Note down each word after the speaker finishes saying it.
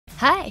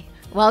Hi,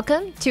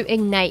 welcome to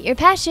Ignite Your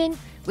Passion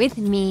with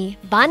me,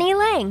 Bonnie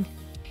Lang.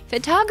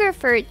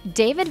 Photographer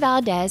David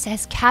Valdez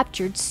has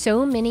captured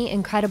so many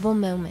incredible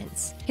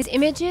moments. His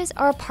images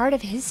are a part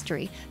of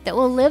history that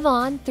will live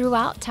on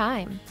throughout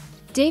time.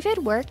 David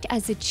worked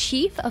as the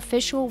chief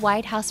official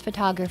White House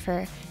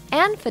photographer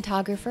and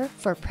photographer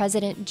for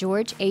President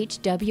George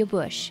H.W.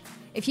 Bush.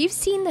 If you've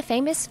seen the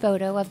famous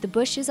photo of the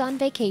Bushes on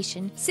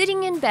vacation,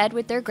 sitting in bed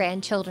with their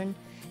grandchildren,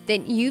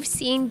 then you've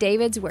seen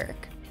David's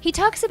work. He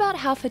talks about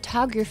how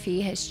photography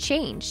has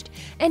changed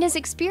and his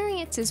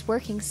experiences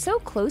working so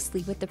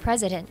closely with the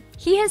president.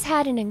 He has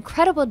had an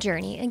incredible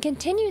journey and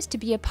continues to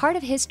be a part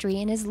of history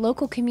in his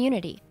local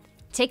community.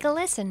 Take a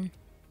listen.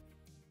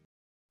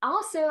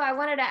 Also, I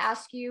wanted to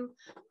ask you,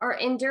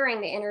 during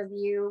the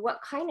interview, what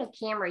kind of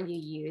camera you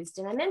used.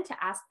 And I meant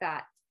to ask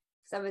that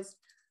because I was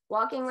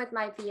walking with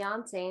my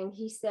fiance and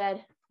he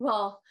said,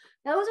 well,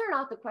 those are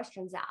not the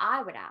questions that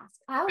I would ask.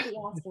 I would be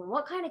asking,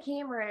 what kind of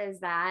camera is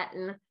that?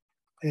 And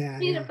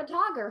he's a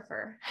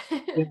photographer.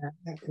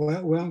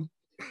 Well,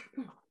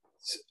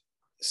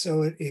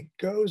 so it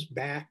goes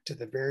back to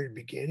the very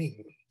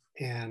beginning.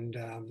 And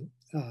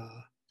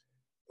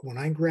when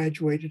I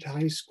graduated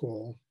high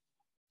school,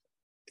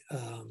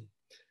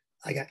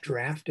 I got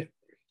drafted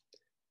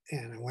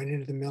and I went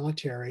into the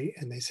military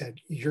and they said,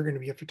 you're going to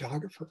be a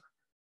photographer.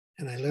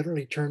 And I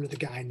literally turned to the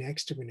guy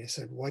next to me and I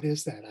said, what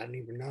is that? I don't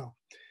even know.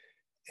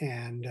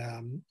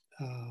 And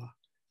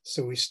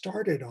so we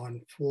started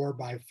on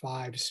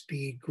 4x5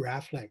 speed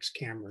Graflex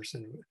cameras,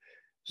 and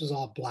this was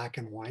all black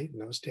and white in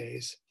those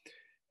days.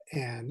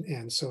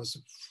 And so it's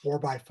a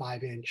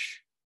 4x5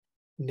 inch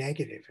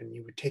negative, and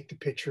you would take the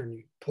picture and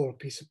you pull a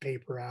piece of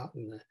paper out,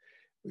 and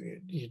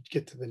you'd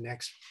get to the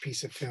next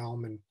piece of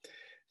film.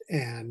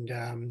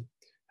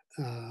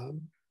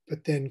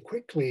 But then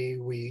quickly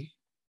we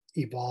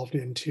evolved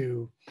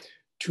into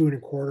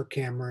 2.25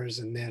 cameras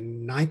and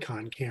then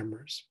Nikon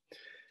cameras.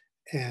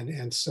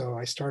 And so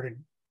I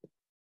started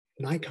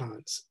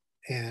Nikons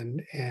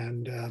and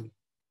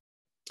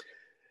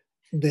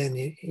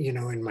then, you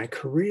know, in my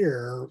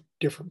career,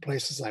 different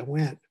places I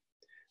went,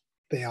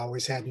 they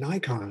always had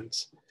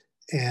Nikons.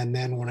 And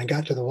then when I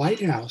got to the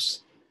White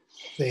House,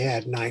 they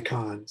had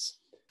Nikons.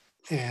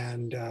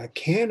 And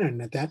Canon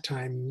at that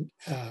time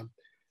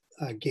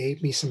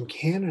gave me some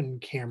Canon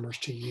cameras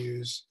to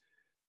use.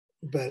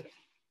 But,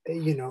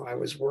 you know, I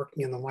was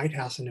working in the White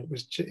House and it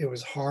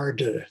was hard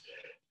to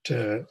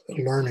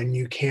learn a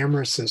new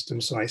camera system.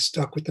 So I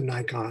stuck with the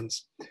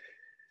Nikons.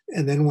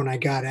 And then when I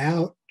got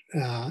out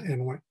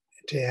and went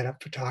to head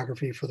up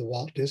photography for the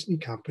Walt Disney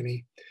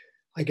Company,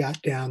 I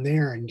got down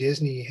there and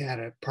Disney had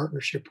a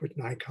partnership with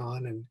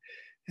Nikon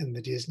and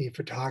the Disney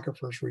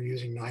photographers were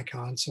using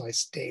Nikon. So I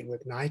stayed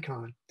with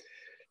Nikon.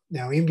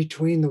 Now in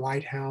between the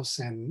White House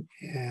and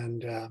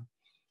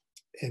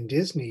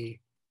Disney,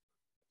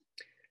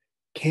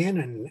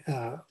 Canon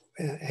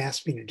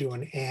asked me to do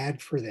an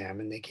ad for them,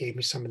 and they gave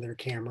me some of their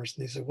cameras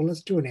and they said, well,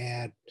 let's do an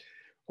ad.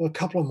 Well, a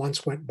couple of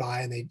months went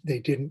by and they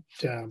didn't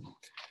do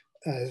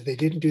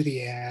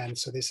the ad.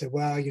 So they said,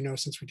 well, you know,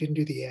 since we didn't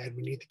do the ad,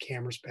 we need the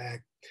cameras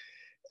back.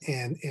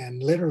 And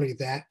literally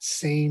that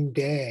same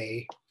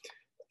day,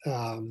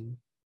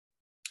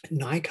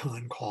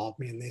 Nikon called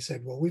me and they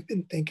said, well, we've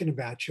been thinking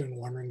about you and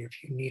wondering if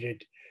you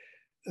needed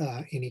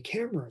any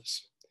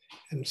cameras.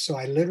 And so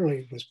I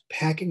literally was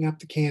packing up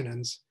the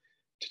Canons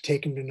to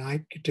take them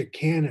to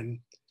Canon.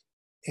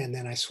 And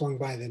then I swung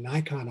by the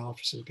Nikon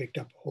office and picked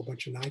up a whole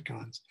bunch of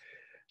Nikons.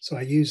 So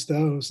I used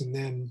those. And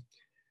then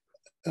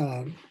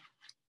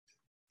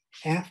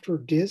after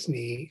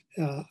Disney,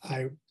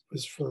 I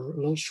was for a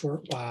little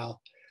short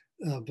while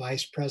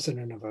vice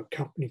president of a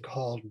company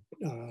called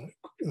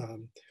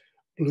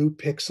Blue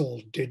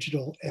Pixel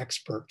Digital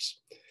Experts.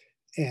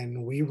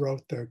 And we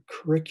wrote the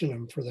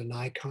curriculum for the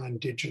Nikon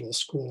Digital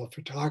School of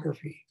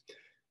Photography.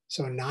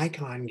 So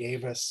Nikon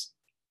gave us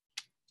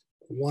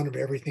one of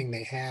everything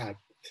they had.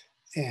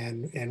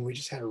 And we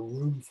just had a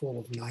room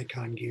full of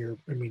Nikon gear.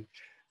 I mean,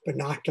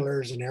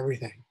 binoculars and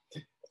everything.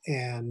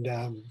 And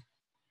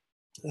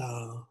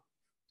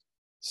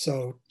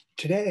so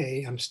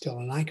today I'm still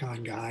a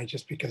Nikon guy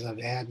just because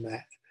I've had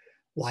that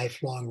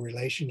lifelong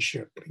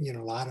relationship. You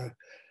know, a lot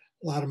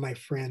of my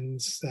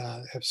friends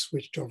have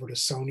switched over to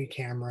Sony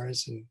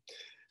cameras,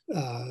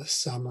 and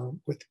some are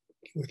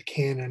with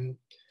Canon.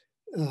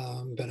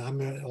 But I'm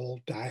an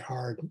old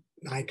diehard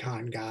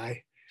Nikon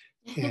guy,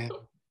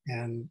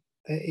 and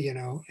you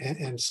know,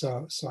 and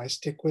so I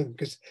stick with them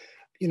because,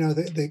 you know,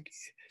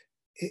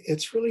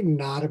 it's really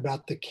not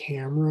about the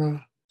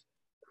camera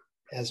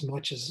as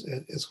much as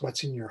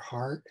what's in your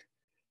heart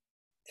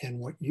and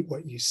what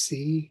you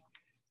see,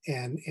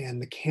 and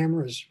the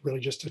camera is really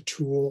just a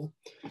tool.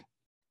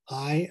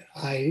 I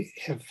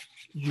have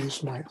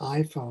used my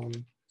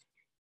iPhone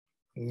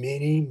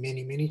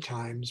many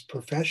times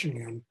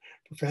professionally on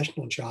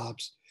professional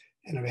jobs,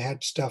 and I've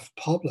had stuff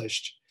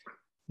published.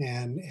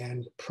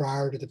 And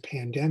prior to the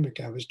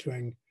pandemic, I was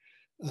doing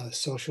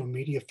social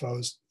media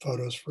photos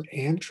for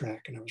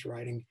Amtrak, and I was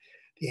riding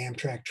the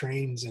Amtrak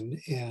trains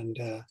and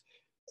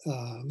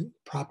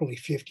probably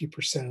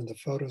 50% of the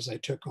photos I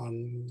took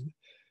on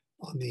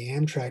the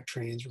Amtrak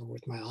trains were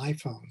with my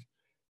iPhone.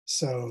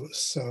 So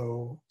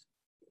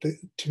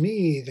to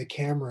me, the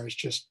camera is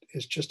just a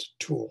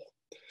tool,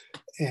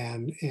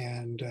 and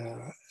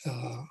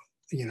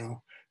you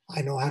know,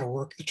 I know how to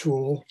work the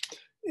tool,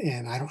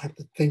 and I don't have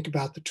to think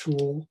about the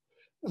tool,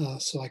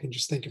 so I can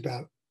just think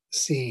about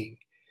seeing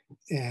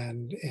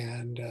and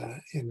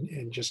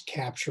just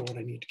capture what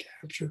I need to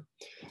capture.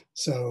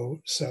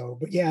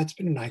 But yeah, it's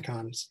been an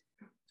icons.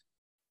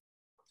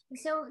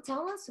 So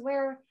tell us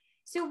where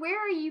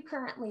are you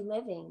currently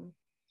living?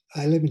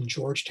 I live in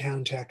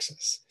Georgetown,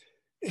 Texas,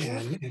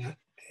 and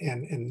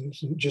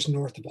just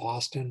north of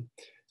Austin.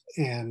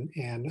 And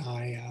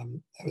I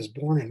was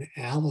born in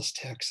Alice,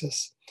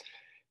 Texas,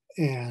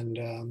 and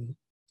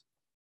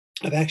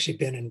I've actually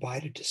been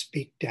invited to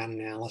speak down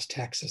in Alice,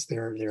 Texas.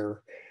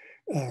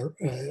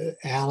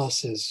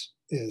 Alice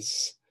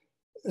is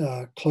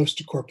close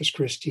to Corpus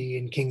Christi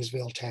in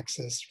Kingsville,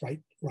 Texas,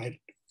 right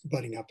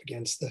butting up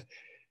against the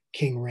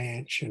King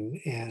Ranch, and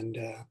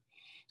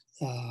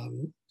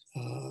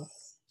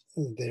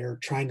they're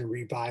trying to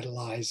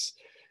revitalize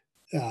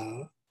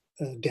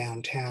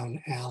downtown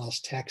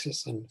Alice,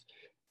 Texas. And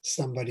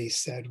somebody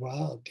said,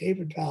 well,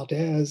 David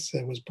Valdez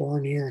was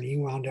born here and he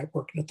wound up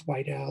working at the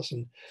White House,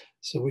 and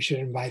so we should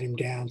invite him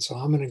down. So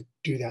I'm going to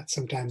do that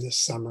sometime this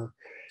summer,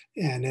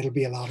 and it'll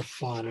be a lot of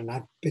fun. And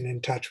I've been in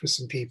touch with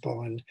some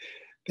people, and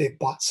they've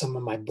bought some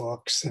of my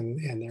books, and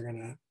they're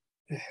going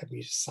to have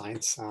me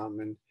sign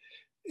some.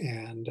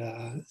 And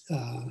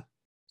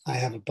I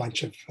have a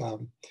bunch of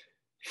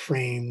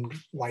framed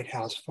White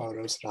House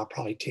photos that I'll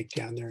probably take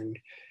down there and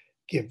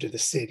give to the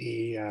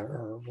city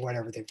or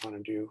whatever they want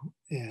to do.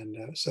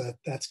 And so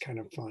that's kind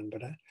of fun.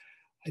 But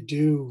I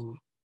do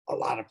a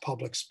lot of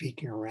public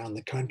speaking around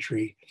the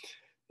country,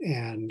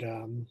 and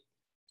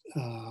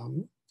I'm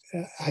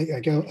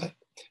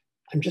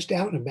just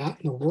out and about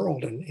in the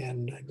world,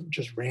 and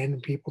just random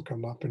people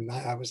come up. And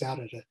I was out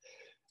at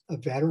a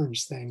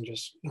veterans thing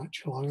just not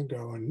too long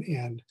ago,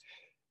 and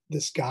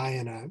this guy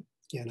in a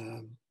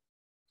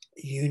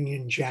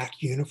Union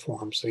Jack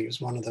uniform, so he was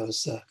one of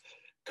those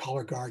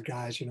collar guard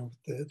guys,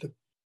 with the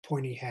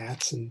pointy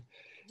hats and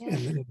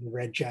the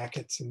red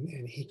jackets,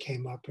 and he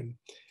came up and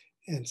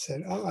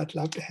said, oh, I'd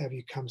love to have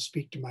you come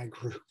speak to my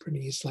group. And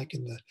he's like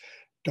in the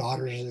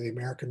Daughters of the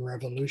American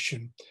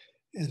Revolution,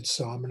 and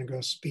so I'm going to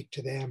go speak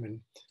to them. And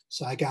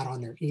so I got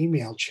on their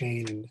email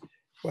chain, and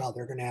well,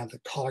 they're going to have the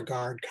color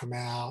guard come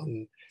out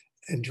and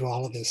do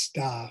all of this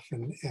stuff,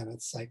 and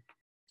it's like,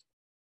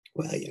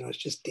 well, it's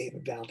just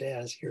David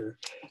Valdez here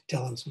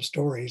telling some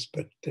stories,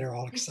 but they're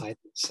all excited,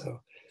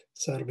 so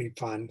it'll be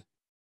fun.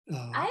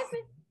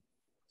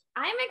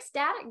 I'm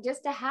ecstatic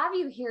just to have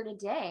you here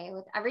today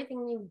with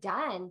everything you've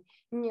done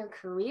in your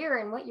career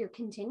and what you're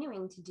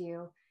continuing to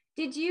do.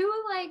 Did you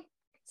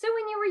so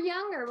when you were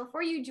younger,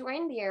 before you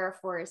joined the Air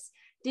Force,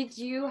 did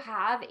you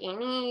have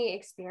any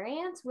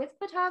experience with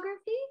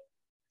photography?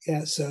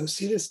 Yeah, so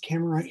see this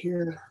camera right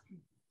here?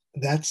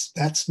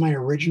 That's my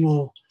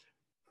original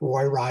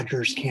Roy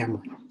Rogers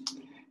camera.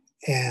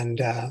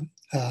 And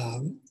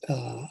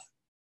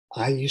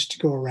I used to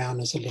go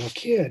around as a little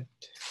kid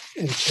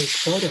and take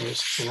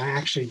photos. And I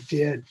actually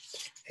did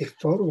a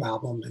photo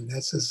album, and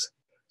this is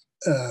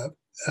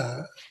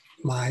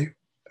my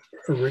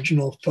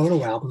original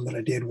photo album that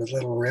I did with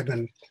Little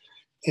Ribbon.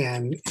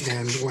 And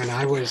when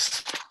I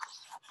was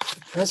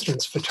the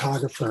president's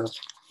photographer,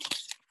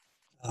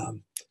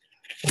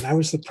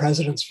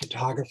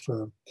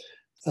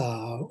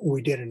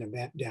 we did an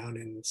event down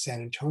in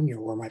San Antonio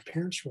where my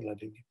parents were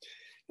living,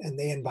 and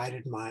they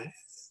invited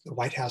the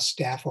White House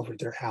staff over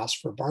to their house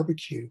for a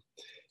barbecue.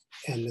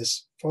 And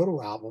this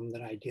photo album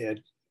that I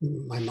did,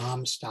 my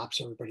mom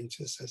stops everybody and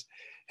says,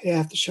 hey, I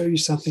have to show you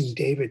something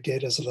David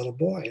did as a little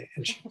boy.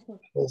 And she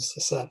pulls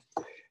this up.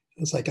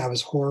 It's like I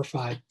was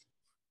horrified.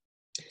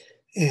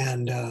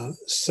 And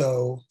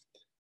so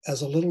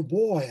as a little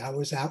boy, I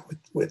was out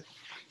with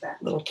that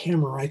little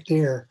camera right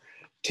there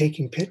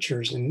taking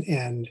pictures, and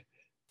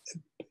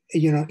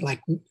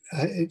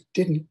it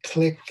didn't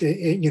click.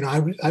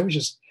 I was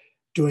just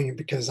doing it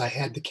because I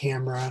had the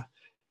camera,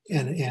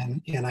 and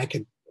I'm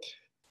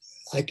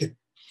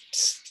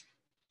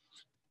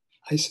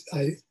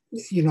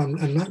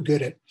not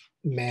good at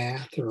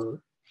math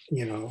or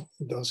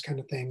those kind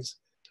of things,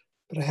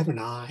 but I have an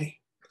eye,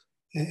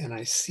 and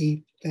I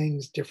see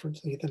things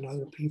differently than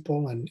other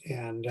people, and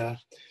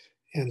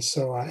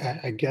so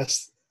I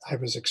guess I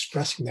was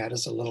expressing that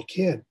as a little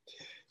kid.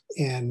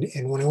 And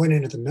when I went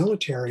into the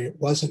military, it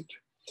wasn't,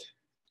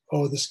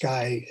 oh, this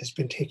guy has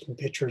been taking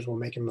pictures, we'll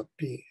make him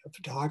be a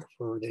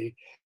photographer. They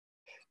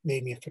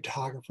made me a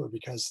photographer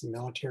because the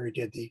military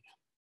did the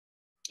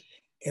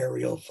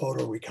aerial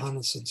photo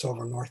reconnaissance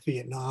over North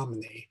Vietnam,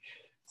 and they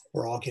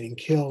were all getting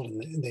killed,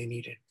 and they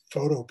needed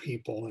photo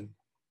people.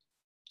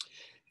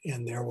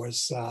 And there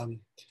was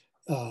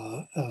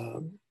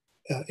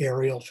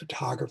aerial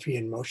photography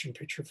and motion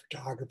picture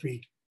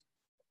photography,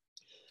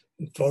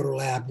 and photo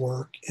lab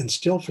work, and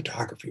still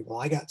photography. Well,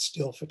 I got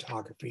still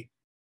photography.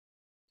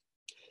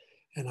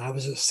 and I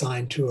was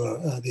assigned to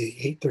the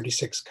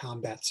 836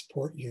 Combat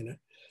Support Unit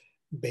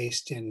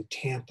based in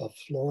Tampa,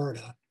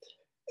 Florida.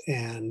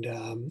 And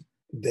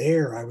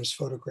there I was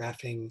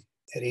photographing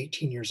at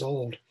 18 years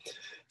old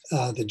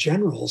the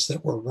generals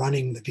that were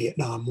running the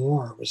Vietnam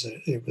War.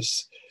 It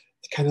was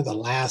kind of the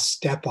last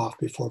step off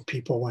before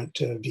people went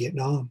to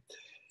Vietnam.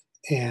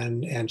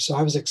 And so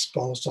I was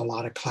exposed to a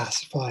lot of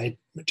classified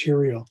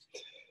material.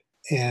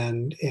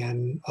 And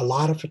a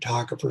lot of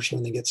photographers,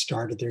 when they get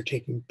started, they're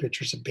taking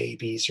pictures of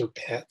babies or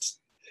pets.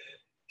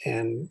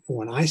 And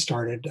when I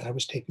started, I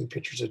was taking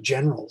pictures of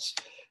generals.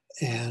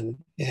 And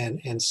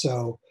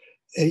so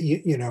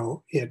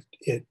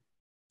it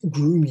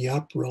grew me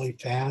up really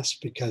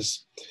fast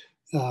because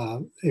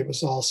it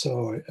was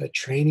also a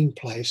training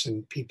place,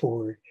 and people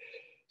were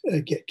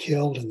get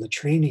killed in the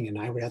training, and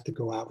I would have to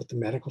go out with the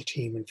medical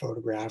team and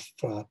photograph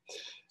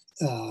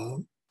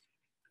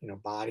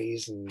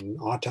bodies and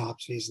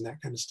autopsies and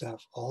that kind of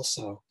stuff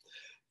also.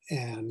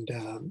 And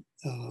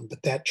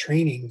but that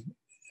training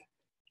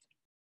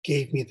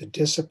gave me the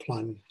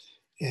discipline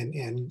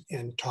and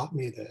taught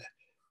me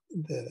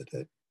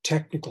the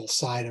technical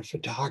side of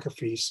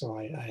photography. So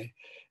I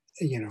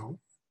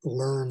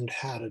learned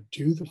how to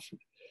do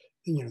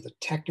the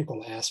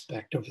technical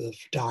aspect of the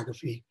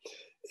photography,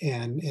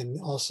 and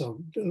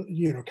also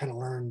kind of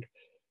learned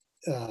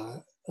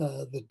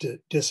the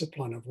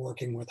discipline of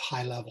working with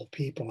high level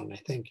people. And I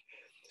think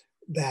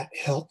that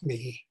helped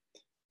me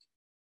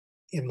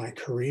in my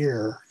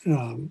career,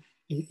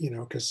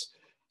 because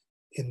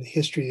in the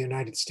history of the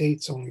United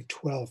States, only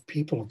 12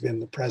 people have been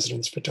the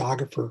president's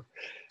photographer.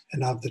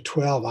 And of the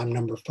 12, I'm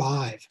number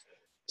 5.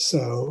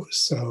 So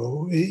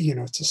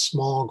it's a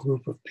small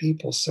group of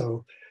people.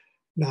 So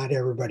not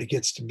everybody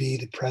gets to be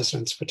the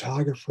president's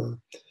photographer.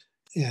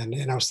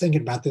 And I was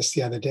thinking about this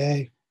the other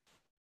day.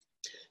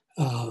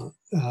 At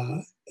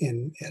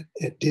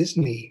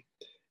Disney,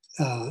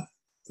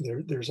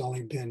 there's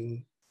only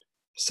been,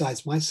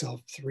 besides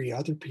myself, 3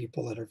 other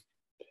people that have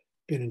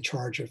been in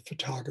charge of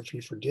photography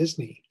for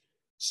Disney.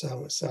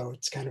 So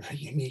it's kind of a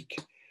unique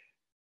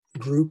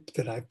group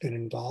that I've been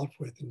involved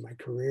with in my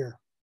career.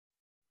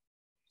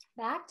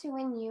 Back to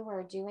when you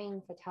were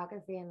doing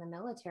photography in the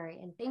military,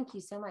 and thank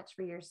you so much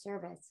for your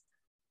service.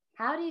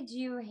 How did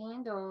you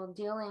handle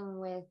dealing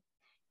with,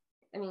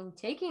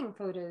 taking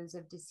photos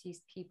of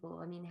deceased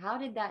people? How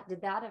did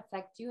that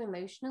affect you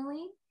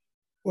emotionally?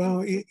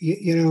 Well,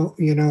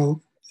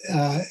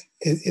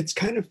 it's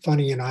kind of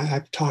funny.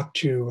 I've talked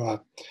to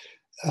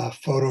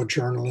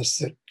photojournalists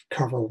that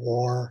cover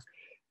war,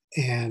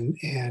 and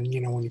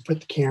when you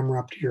put the camera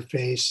up to your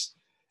face,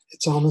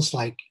 it's almost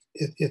like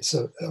it's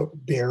a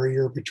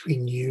barrier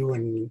between you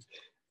and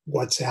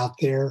what's out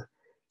there,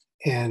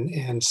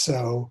 and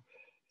so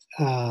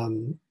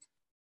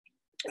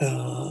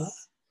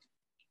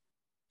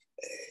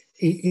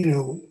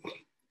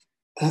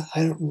I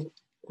don't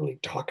really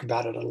talk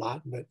about it a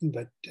lot, but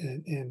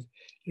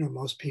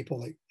most people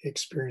that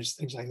experience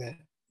things like that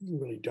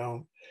really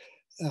don't.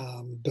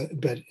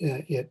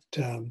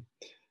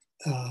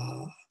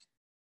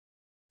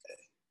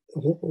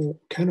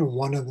 Kind of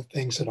one of the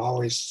things that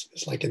always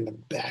is like in the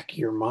back of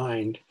your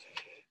mind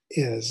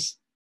is,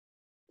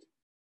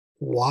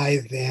 why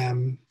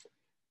them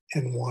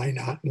and why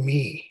not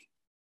me?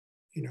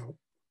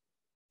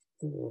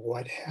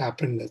 What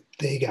happened that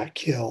they got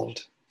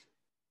killed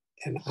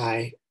and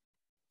I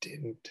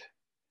didn't?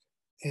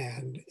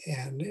 And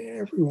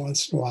every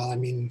once in a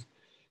while,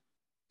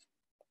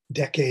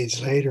 decades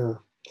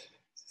later,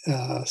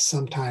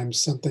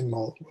 sometimes something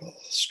will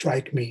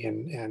strike me,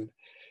 and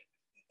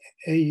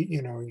maybe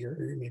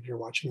you're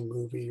watching a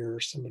movie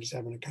or somebody's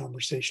having a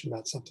conversation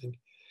about something,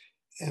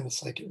 and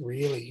it's like it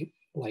really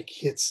like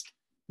hits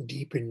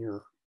deep in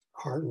your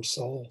heart and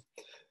soul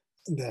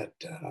that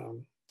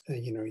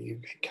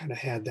you kind of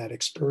had that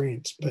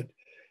experience. But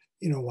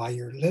while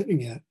you're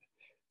living it,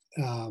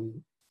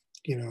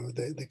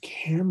 the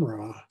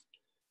camera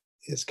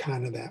is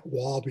kind of that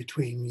wall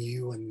between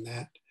you and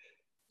that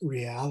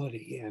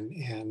reality.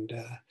 And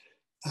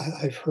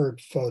I've heard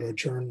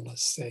photojournalists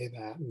say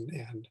that,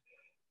 and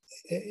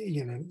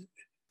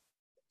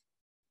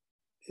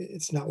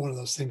it's not one of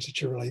those things that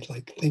you really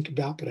like think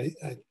about, but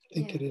I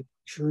think it is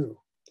true.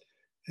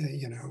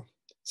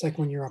 It's like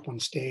when you're up on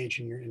stage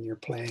and you're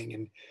playing,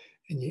 and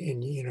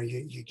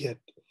you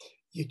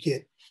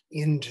get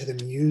into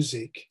the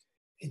music,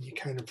 and you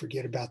kind of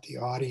forget about the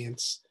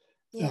audience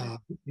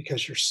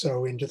because you're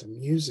so into the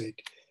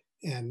music,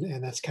 and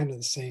that's kind of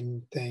the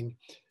same thing.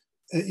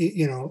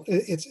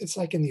 It's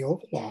like in the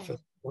Oval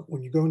Office.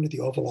 When you go into the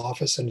Oval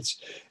Office and it's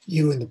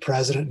you and the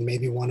president and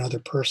maybe one other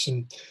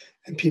person,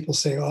 and people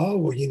say, "Oh,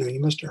 well,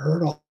 you must have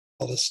heard all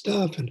this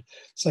stuff," and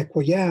it's like,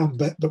 well, yeah,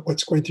 but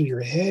what's going through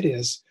your head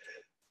is,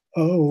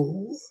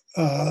 oh,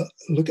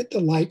 look at the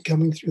light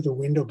coming through the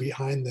window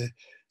behind the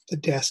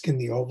desk in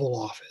the Oval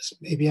Office.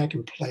 Maybe I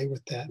can play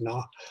with that, and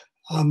I'll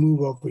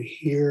move over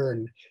here,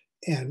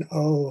 and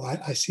oh,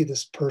 I see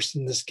this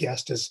person, this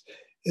guest is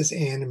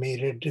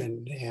animated,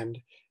 and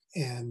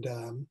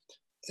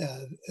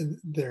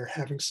they're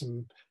having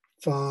some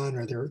fun,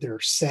 or they're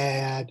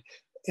sad.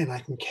 and I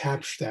can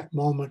capture that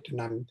moment.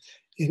 And I'm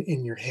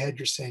in your head,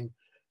 you're saying,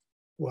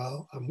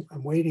 well,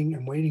 I'm waiting,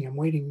 I'm waiting, I'm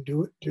waiting,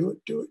 do it, do it,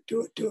 do it,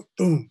 do it, do it,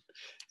 boom.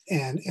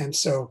 And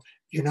so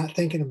you're not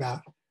thinking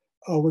about,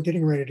 oh, we're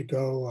getting ready to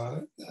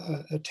go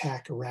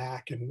attack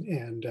Iraq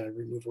and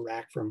remove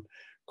Iraq from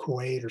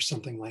Kuwait or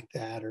something like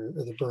that, or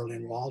the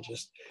Berlin Wall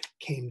just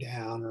came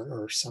down,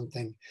 or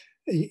something.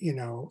 You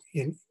know,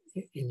 in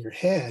your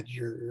head,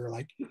 you're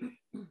like,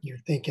 you're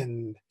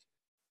thinking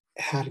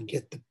how to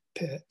get the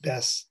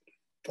best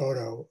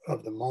photo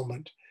of the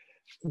moment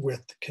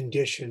with the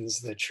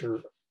conditions that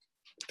you're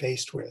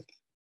faced with.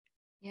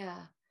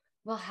 Yeah.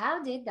 Well,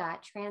 how did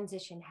that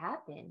transition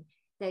happen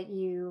that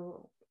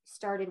you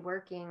started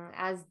working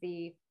as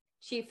the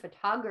chief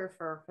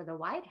photographer for the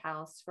White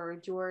House for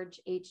George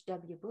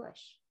H.W.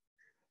 Bush?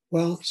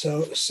 Well,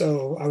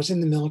 so I was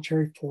in the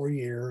military 4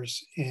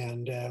 years,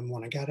 and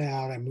when I got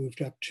out, I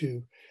moved up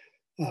to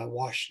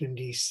Washington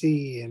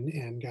D.C.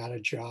 and got a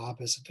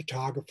job as a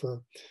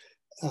photographer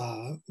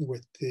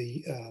with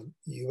the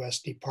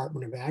U.S.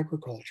 Department of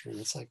Agriculture. And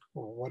it's like,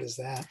 well, what is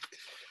that?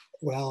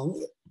 Well,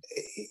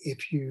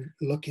 if you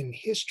look in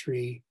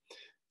history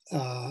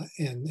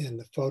and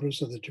the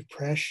photos of the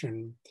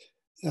Depression,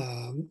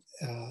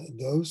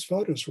 those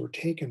photos were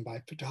taken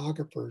by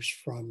photographers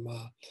from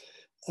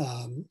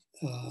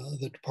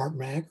the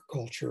Department of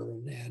Agriculture,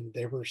 and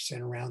they were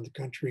sent around the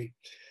country.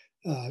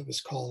 It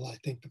was called, I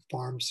think, the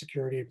Farm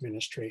Security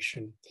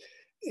Administration,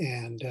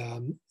 and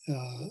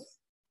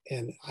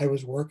and I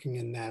was working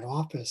in that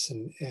office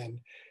and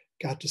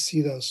got to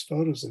see those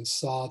photos and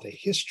saw the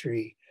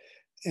history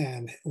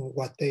and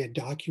what they had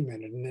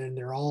documented. And then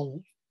they're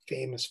all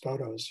famous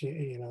photos.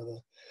 You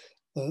know,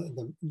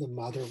 the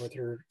mother with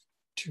her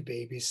two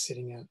babies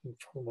sitting out in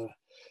front of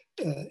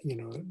a you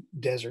know,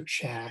 desert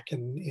shack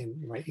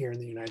in right here in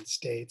the United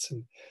States,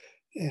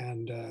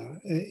 and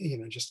you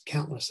know, just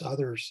countless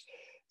others.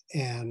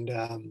 And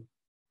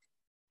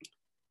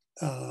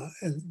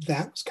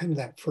that was kind of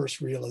that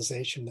first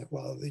realization that,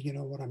 well, you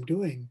know, what I'm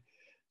doing,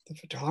 the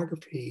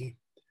photography,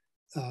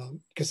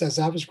 because as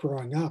I was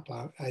growing up,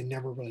 I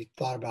never really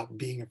thought about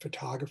being a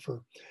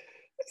photographer.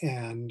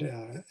 And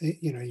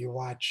you know, you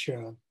watch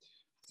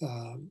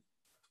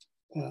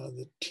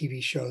the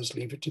TV shows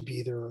Leave It to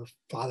Beaver or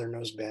Father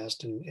Knows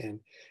Best, and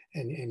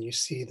you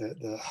see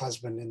the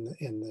husband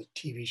in the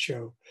TV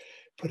show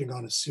putting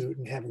on a suit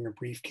and having a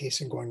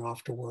briefcase and going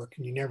off to work,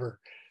 and you never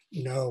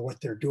know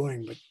what they're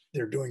doing, but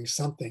they're doing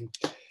something.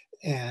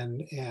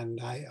 And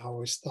I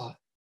always thought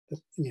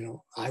that, you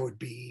know, I would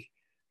be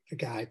a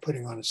guy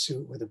putting on a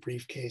suit with a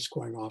briefcase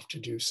going off to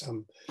do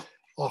some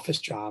office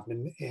job.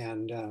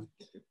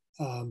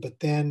 But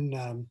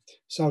then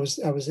so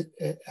I was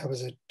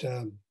at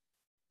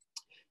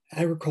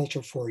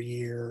agriculture for a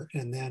year,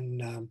 and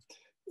then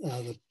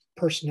the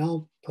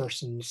personnel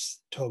persons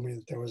told me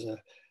that there was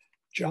a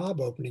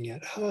job opening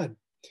at HUD.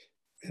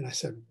 And I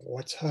said,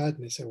 what's HUD?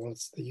 And they said, well,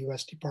 it's the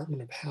U.S.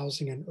 Department of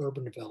Housing and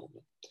Urban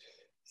Development.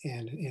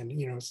 And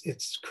you know,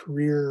 it's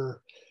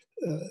career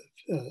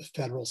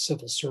federal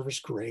civil service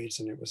grades,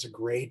 and it was a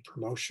grade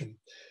promotion.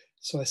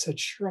 So I said,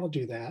 sure, I'll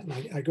do that. And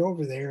I go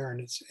over there, and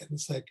it's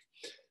like,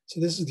 so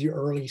this is the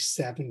early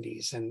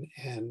 70s, and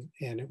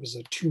it was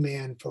a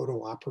two-man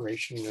photo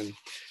operation,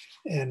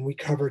 and we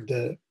covered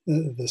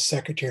the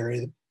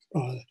secretary,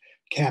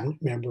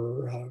 cabinet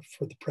member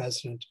for the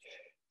president,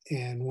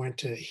 and went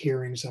to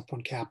hearings up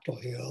on Capitol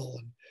Hill,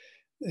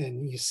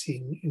 and you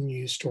see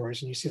news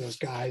stories, and you see those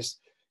guys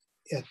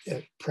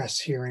at press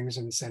hearings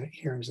and Senate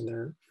hearings, and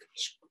they're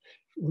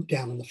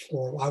down on the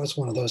floor. I was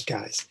one of those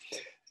guys,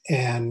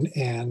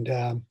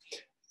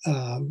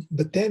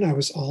 but then I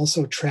was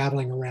also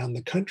traveling around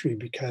the country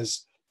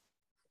because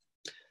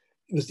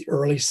it was the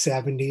early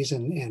 70s,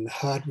 and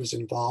HUD was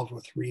involved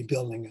with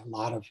rebuilding a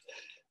lot of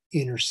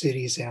inner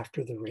cities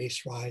after the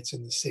race riots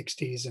in the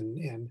 60s.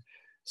 And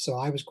so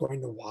I was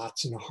going to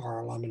Watts and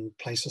Harlem and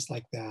places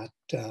like that,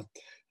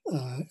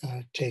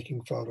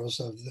 taking photos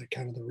of the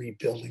kind of the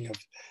rebuilding of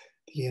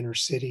the inner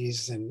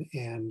cities. And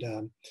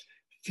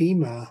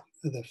FEMA,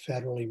 the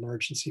Federal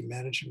Emergency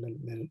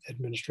Management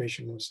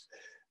Administration, was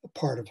a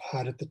part of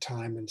HUD at the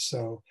time. And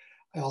so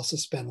I also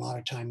spent a lot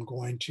of time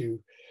going to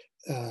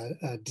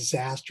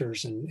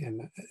disasters,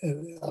 and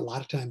a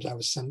lot of times I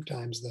was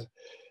sometimes the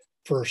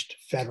first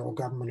federal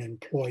government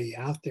employee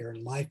out there,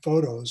 and my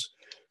photos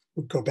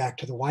would go back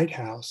to the White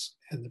House,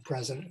 and the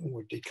president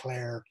would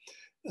declare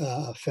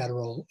a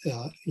federal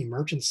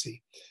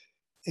emergency.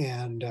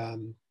 And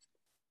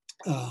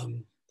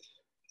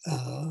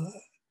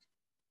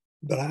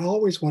but I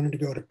always wanted to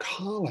go to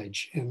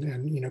college, and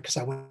you know, because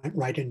I went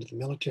right into the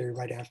military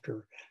right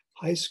after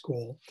high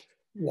school.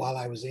 While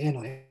I was in,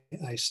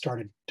 I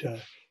started kind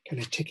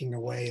of ticking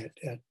away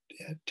at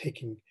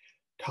taking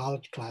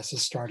college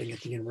classes, starting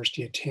at the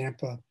University of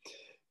Tampa,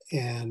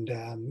 and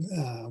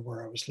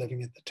where I was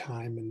living at the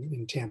time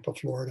in Tampa,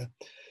 Florida.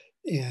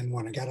 And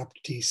when I got up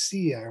to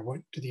DC, I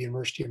went to the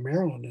University of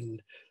Maryland,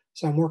 and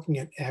so I'm working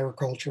at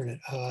agriculture and at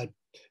HUD,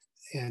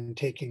 and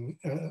taking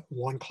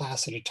one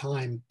class at a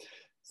time,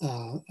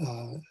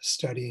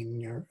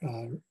 studying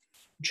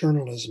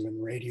journalism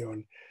and radio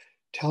and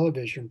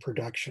television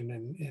production.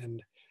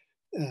 And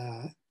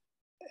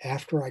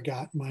after I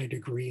got my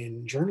degree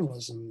in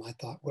journalism, I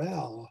thought,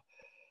 well,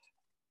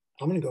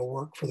 I'm going to go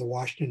work for the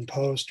Washington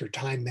Post or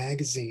Time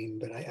Magazine,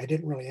 but I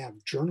didn't really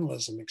have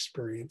journalism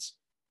experience.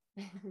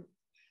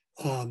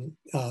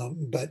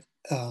 But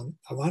I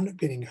wound up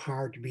getting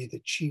hired to be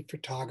the chief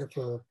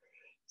photographer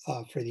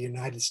for the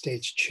United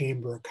States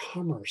Chamber of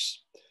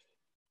Commerce.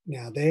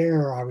 Now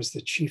there, I was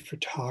the chief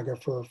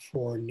photographer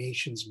for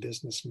Nation's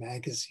Business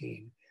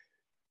Magazine,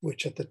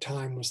 which at the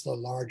time was the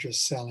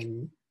largest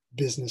selling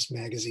business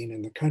magazine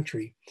in the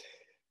country.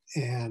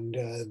 And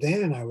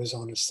then I was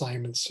on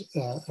assignments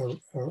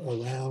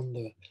around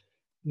the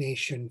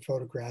nation,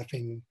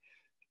 photographing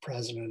the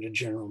president of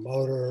General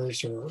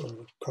Motors or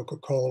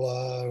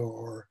Coca-Cola,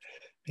 or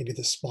maybe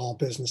the small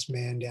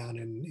businessman down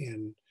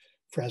in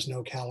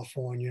Fresno,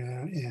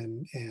 California,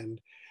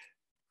 and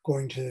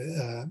going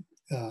to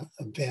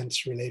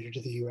events related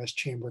to the U.S.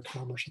 Chamber of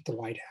Commerce at the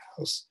White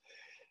House.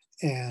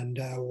 And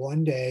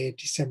one day,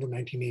 December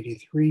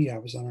 1983, I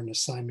was on an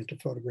assignment to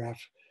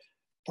photograph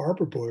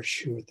Barbara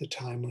Bush, who at the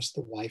time was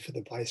the wife of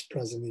the Vice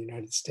President of the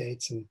United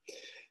States. And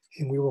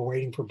we were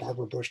waiting for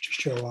Barbara Bush to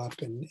show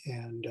up.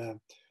 And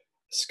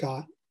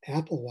Scott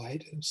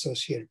Applewhite, an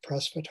Associated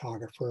Press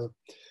photographer,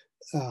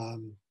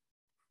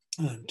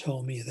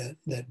 told me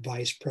that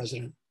Vice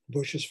President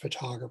Bush's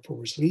photographer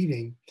was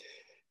leaving.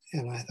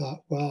 And I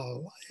thought,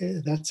 well,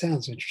 that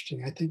sounds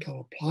interesting. I think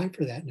I'll apply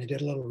for that. And I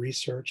did a little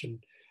research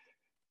and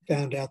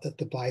found out that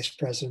the vice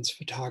president's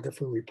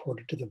photographer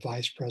reported to the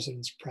vice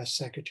president's press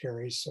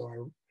secretary. So I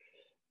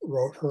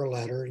wrote her a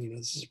letter.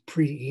 This is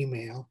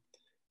pre-email.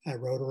 I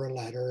wrote her a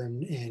letter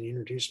and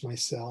introduced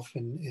myself.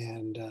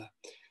 And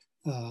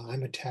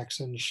I'm a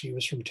Texan. She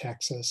was from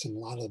Texas, and a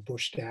lot of the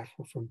Bush staff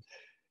were from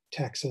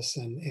Texas.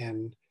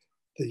 And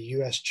the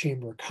U.S.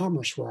 Chamber of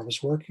Commerce, where I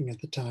was working at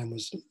the time,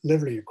 was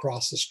literally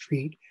across the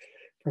street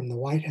from the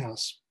White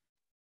House.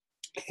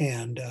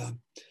 And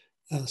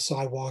so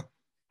I walked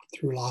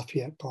through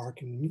Lafayette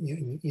Park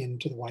and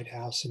into the White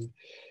House and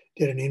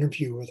did an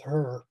interview with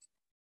her.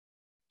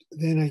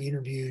 Then I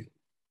interviewed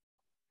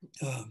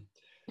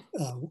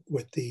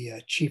with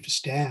the chief of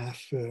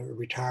staff,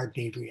 retired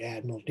Navy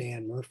Admiral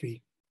Dan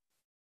Murphy.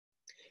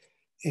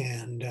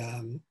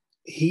 And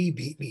he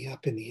beat me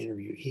up in the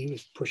interview. He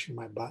was pushing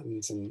my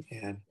buttons, and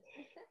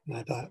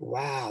I thought,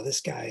 wow,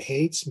 this guy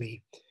hates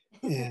me.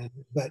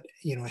 But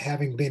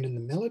having been in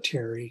the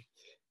military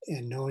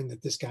and knowing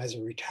that this guy's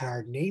a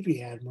retired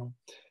Navy admiral,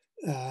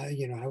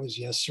 I was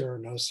yes sir,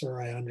 no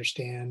sir, I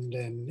understand,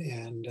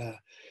 and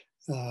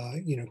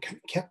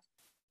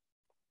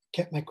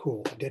kept my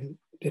cool. I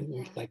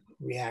didn't like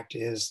react to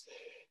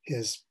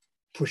his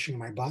pushing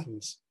my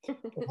buttons.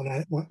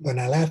 But when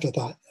I left, I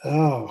thought,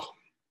 oh,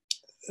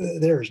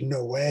 there's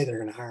no way they're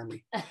going to hire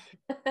me.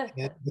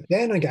 But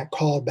then I got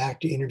called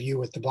back to interview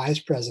with the Vice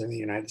President of the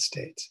United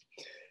States.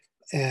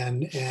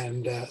 And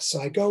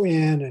so I go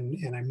in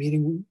and I'm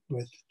meeting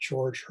with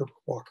George Herbert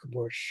Walker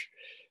Bush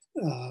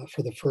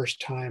for the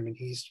first time. And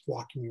he's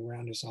walking me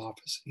around his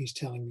office. He's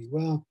telling me,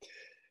 well,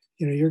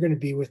 you're going to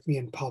be with me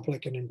in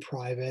public and in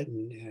private.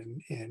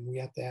 And we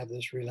have to have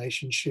this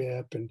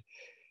relationship.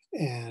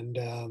 And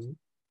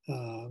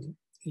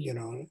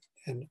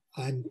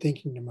I'm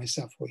thinking to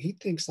myself, well, he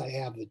thinks I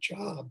have the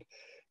job,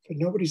 but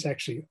nobody's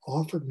actually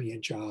offered me a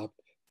job.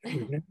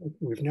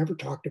 We've never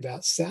talked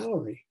about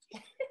salary.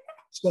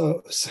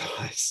 So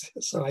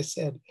I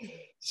said,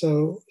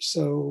 so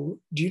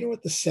do you know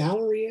what the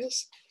salary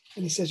is?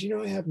 And he says,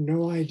 I have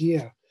no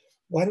idea.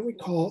 Why don't we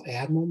call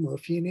Admiral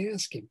Murphy and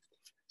ask him?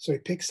 So he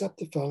picks up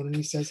the phone and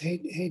he says,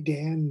 hey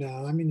Dan,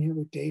 I'm in here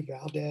with Dave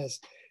Valdez,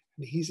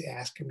 and he's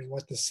asking me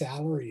what the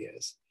salary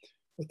is.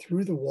 But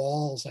through the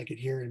walls, I could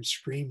hear him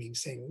screaming,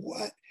 saying,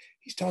 what?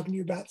 He's talking to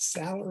you about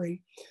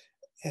salary.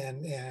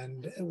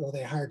 And well,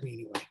 they hired me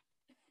anyway.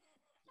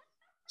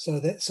 So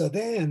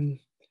then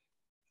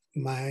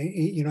I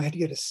had to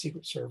get a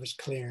Secret Service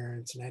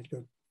clearance, and I had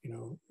to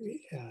go,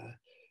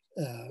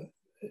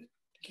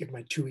 give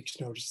my 2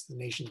 weeks notice to the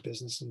Nation's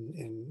Business. And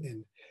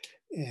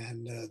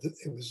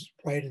it was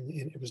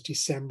it was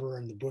December,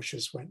 and the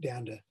Bushes went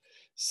down to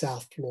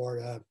South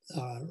Florida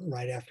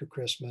right after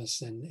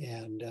Christmas.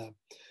 And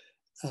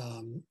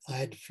I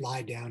had to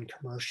fly down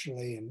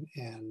commercially,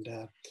 and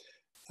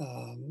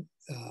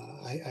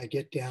I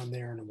get down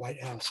there, and a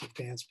White House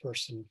advance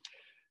person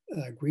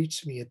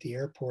greets me at the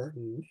airport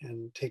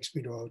and takes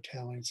me to a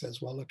hotel and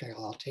says, well, look,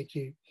 I'll take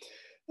you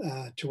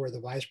to where the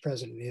vice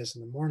president is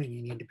in the morning.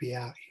 You need to be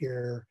out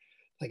here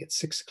like at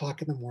 6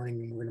 o'clock in the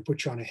morning, and we're going to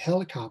put you on a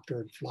helicopter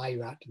and fly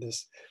you out to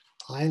this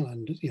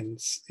island in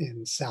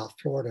South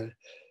Florida,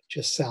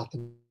 just south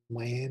of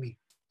Miami.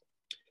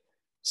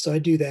 So I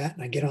do that,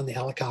 and I get on the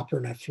helicopter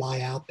and I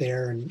fly out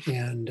there, and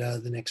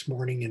the next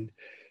morning,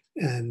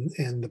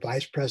 and the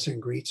vice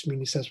president greets me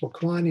and he says, well,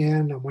 come on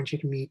in. I want you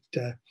to meet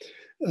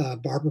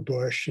Barbara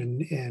Bush.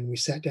 And we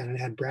sat down and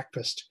had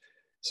breakfast.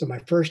 So my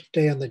first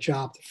day on the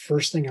job, the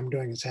first thing I'm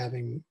doing is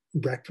having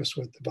breakfast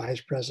with the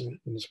vice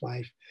president and his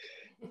wife.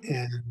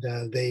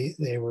 and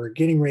they were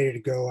getting ready to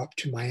go up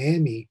to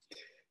Miami,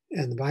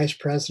 and the vice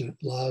president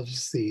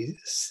loves the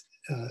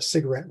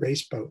cigarette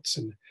race boats,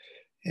 and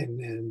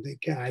the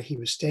guy he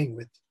was staying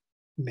with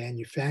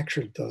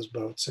manufactured those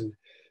boats, and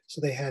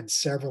so they had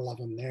several of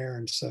them there,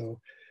 and so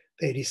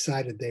they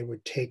decided they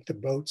would take the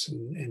boats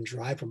and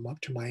drive them up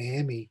to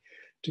Miami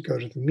to go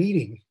to the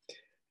meeting.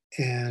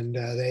 And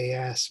he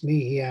asked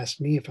me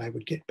if I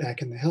would get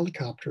back in the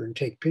helicopter and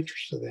take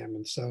pictures of them.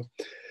 And so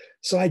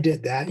I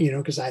did that,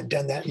 because I'd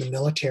done that in the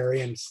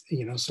military, and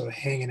so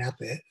hanging out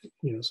the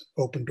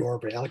open door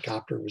of a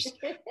helicopter was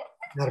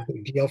not a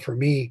big deal for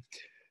me.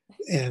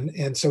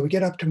 And so we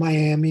get up to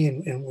Miami,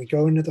 and we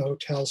go into the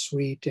hotel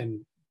suite,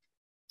 and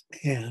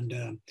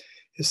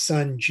his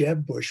son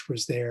Jeb Bush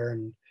was there,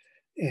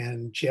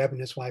 and Jeb and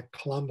his wife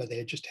Columba, they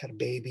had just had a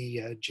baby,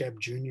 Jeb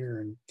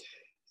Jr.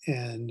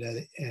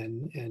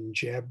 and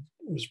Jeb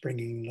was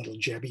bringing little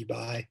Jebby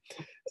by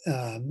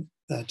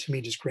to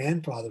meet his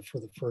grandfather for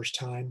the first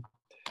time.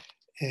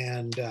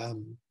 And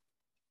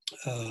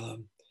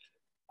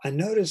I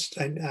noticed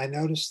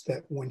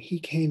that when he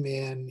came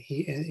in,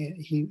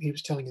 he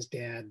was telling his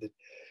dad, that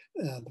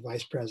the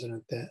vice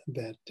president,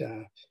 that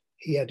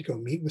he had to go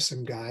meet with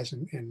some guys,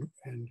 and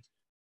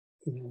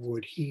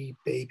would he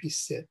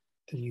babysit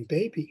the new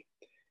baby?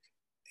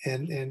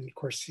 And of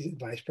course the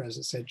vice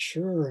president said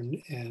sure.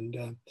 And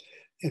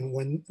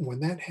when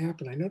that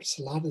happened, I noticed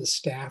a lot of the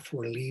staff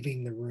were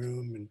leaving the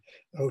room, and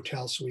the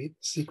hotel suite,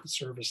 the Secret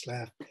Service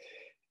left,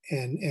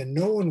 and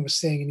no one was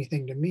saying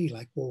anything to me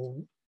like,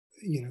 well,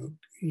 you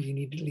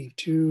need to leave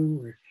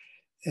too,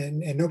 and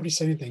nobody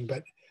said anything.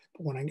 But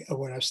when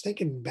I was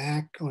thinking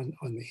back on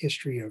the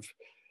history of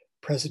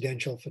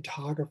presidential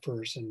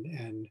photographers,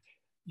 and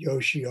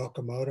Yoshi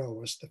Okamoto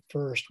was the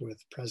first with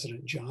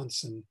President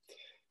Johnson,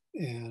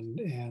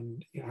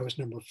 and I was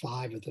number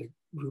 5 of the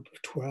group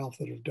of 12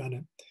 that have done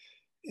it,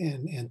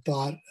 and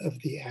thought of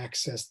the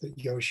access that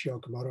Yoshi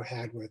Okamoto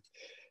had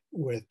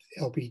with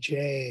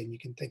LBJ, and you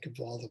can think of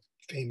all the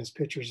famous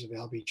pictures of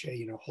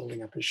LBJ,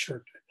 holding up his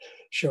shirt to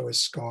show his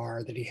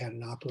scar that he had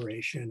an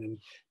operation, and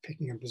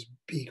picking up his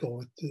beagle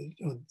with the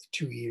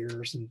 2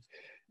 ears, and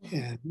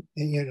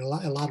a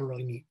lot of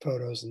really neat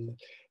photos, and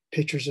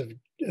pictures of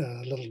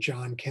little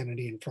John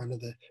Kennedy in front of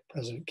the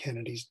President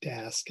Kennedy's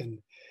desk, and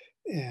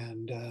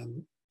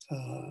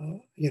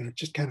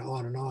just kind of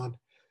on and on.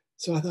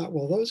 So I thought,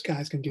 well, those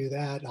guys can do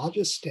that. I'll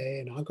just stay,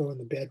 and I'll go in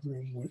the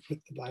bedroom with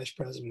the vice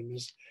president and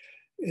his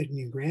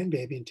new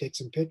grandbaby and take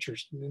some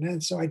pictures.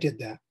 And so I did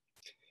that.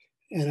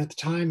 And at the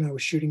time I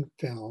was shooting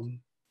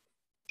film,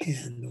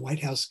 and the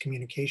White House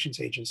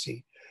Communications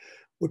Agency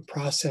would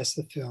process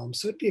the film.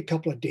 So it'd be a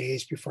couple of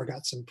days before I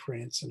got some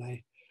prints, and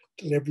I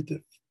delivered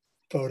the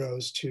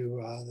photos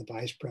to the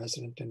vice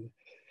president. And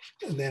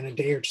then a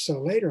day or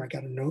so later, I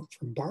got a note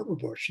from Barbara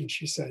Bush, and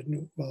she said,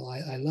 well,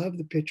 I love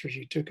the pictures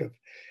you took of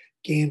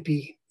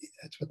Gampy.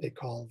 That's what they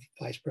call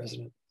Vice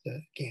President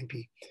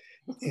Gampy,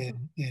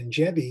 and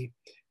Jebby.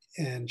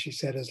 And she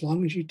said, as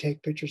long as you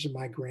take pictures of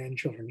my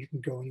grandchildren, you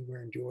can go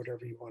anywhere and do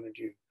whatever you want to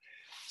do.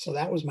 So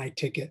that was my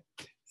ticket.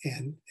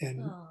 And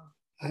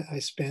I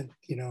spent,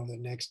 the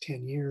next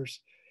 10 years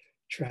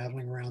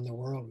traveling around the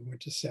world. We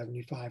went to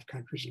 75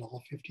 countries in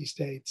all 50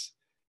 states.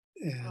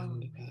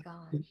 And,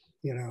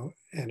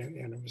 and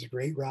it was a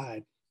great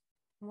ride.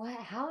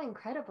 How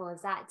incredible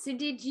is that? So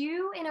did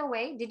you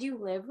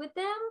live with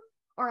them,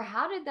 or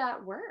how did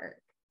that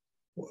work?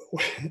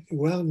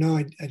 Well, no,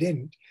 I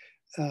didn't.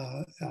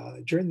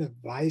 During the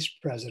vice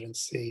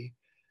presidency,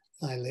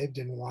 I lived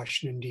in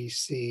Washington,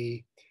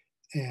 D.C.,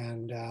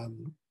 and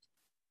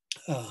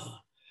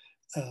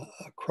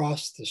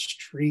across the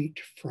street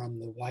from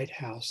the White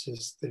House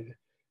is the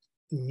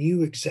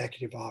new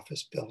executive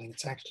office building.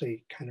 It's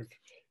actually kind of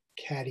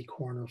catty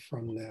corner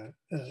from the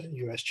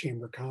U.S.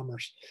 Chamber of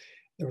Commerce.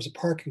 There was a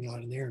parking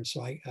lot in there, and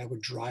so I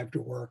would drive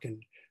to work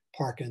and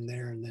park in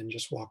there, and then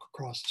just walk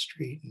across the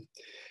street.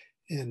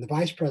 And the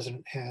vice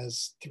president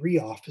has 3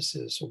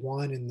 offices,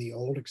 one in the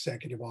old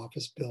executive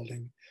office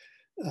building.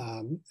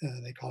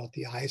 They call it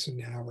the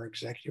Eisenhower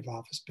Executive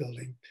Office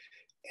Building,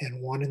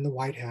 and one in the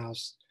White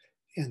House.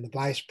 And the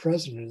vice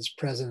president is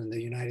president of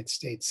the United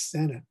States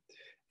Senate.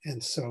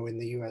 And so in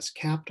the U.S.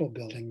 Capitol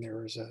building,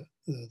 there is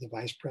the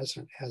vice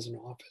president has an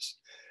office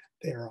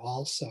there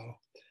also.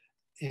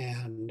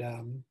 And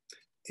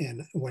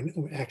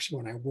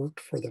when I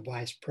worked for the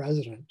vice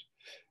president,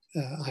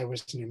 I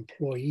was an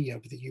employee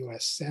of the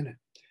U.S. Senate,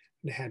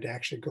 and had to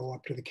actually go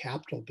up to the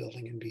Capitol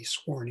building and be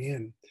sworn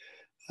in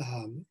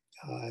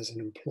as an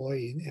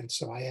employee. And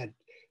so I had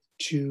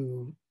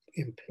 2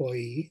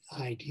 employee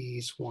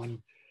IDs,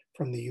 one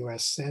from the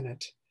U.S.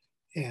 Senate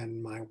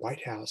and my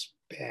White House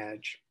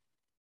badge.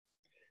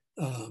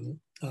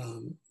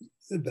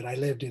 But I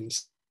lived in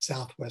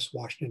Southwest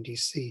Washington,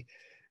 D.C.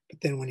 But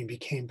then when he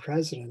became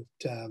president,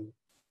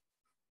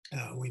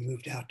 we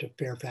moved out to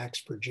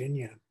Fairfax,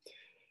 Virginia.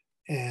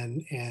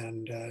 And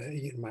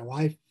my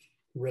wife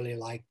really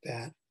liked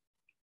that.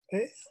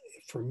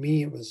 For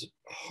me, it was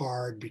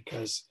hard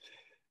because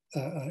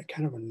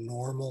kind of a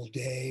normal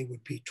day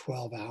would be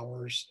 12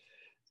 hours.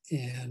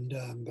 And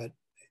but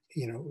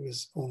it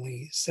was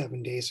only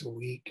 7 days a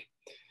week.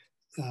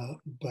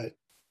 But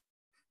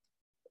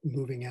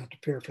moving out to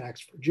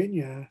Fairfax,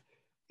 Virginia,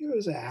 it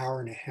was an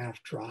hour and a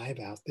half drive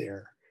out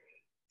there.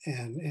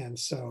 And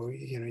so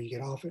you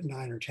get off at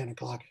 9 or 10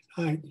 o'clock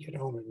at night, you get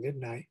home at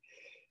midnight,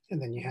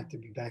 and then you have to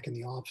be back in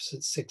the office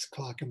at 6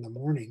 o'clock in the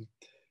morning.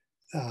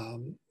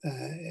 It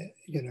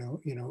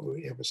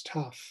was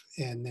tough.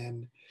 And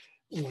then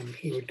when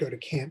he would go to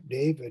Camp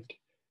David,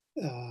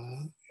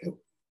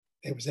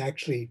 it was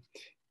actually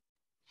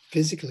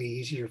physically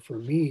easier for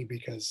me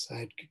because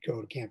I could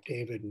go to Camp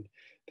David and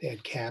they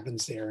had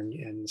cabins there,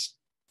 and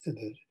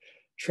the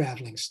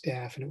traveling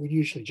staff, and it would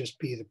usually just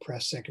be the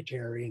press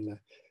secretary and the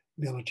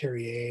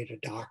military aide, a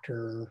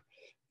doctor,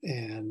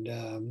 and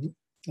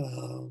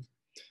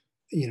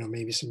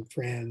maybe some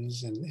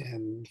friends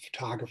and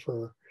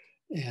photographer,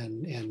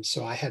 and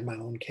so I had my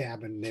own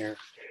cabin there,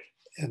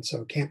 and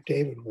so Camp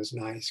David was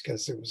nice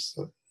because it was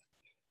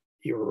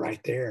you were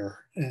right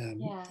there,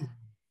 Yeah.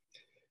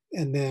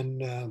 and then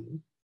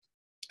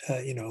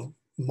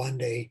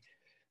Monday,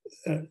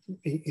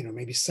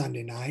 maybe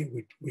Sunday night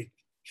we'd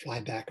fly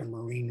back on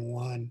Marine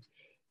One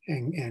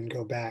and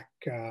go back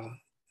to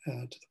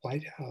the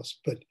White House,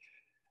 but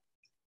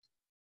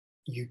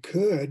you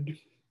could.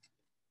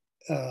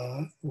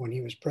 When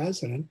he was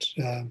president,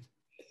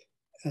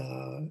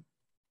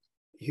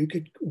 you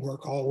could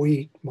work all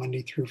week,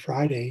 Monday through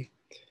Friday,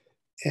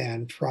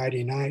 and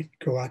Friday night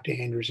go out to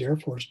Andrews Air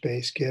Force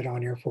Base, get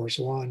on Air Force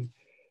One,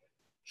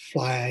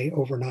 fly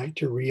overnight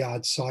to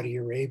Riyadh, Saudi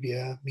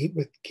Arabia, meet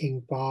with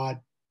King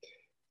Fahd,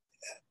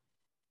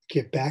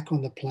 get back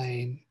on the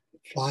plane,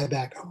 fly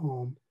back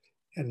home,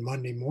 and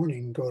Monday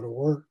morning go to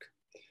work.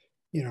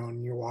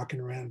 And you're walking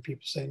around,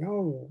 people saying,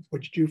 "Oh,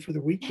 what'd you do for the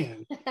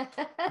weekend?"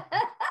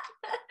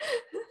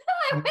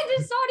 I went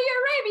to Saudi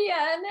Arabia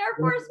and Air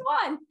Force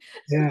One.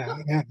 Yeah.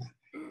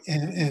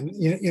 And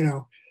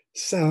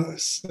so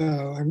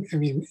I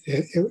mean,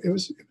 it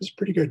was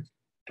pretty good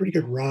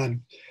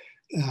run.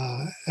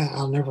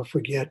 I'll never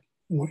forget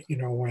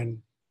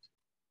when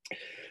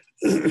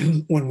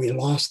when we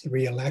lost the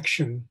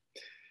re-election,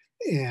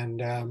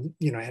 and I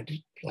had to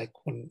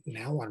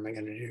now what am I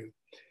going to do?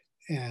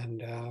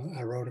 And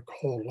I wrote a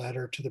cold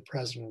letter to the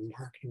president of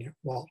marketing at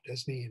Walt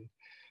Disney and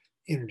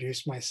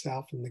introduced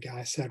myself. And the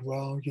guy said,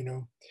 "Well,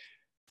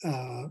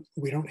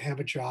 we don't have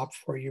a job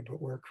for you,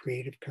 but we're a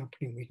creative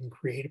company. We can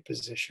create a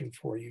position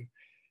for you."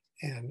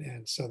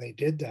 And so they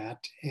did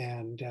that.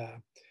 And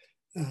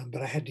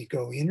but I had to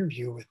go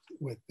interview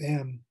with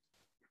them,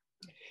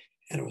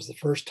 and it was the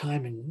first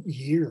time in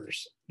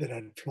years that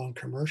I'd flown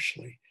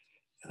commercially,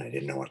 and I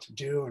didn't know what to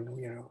do. And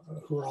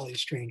who are all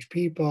these strange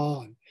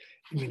people? And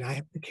I mean, I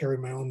have to carry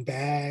my own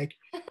bag,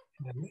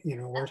 and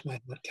where's my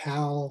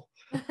towel?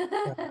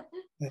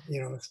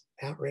 It's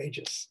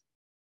outrageous.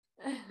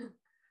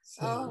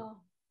 So, Oh,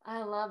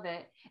 I love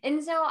it.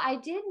 And so I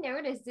did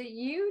notice that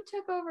you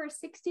took over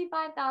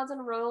 65,000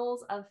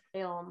 rolls of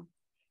film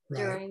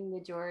during the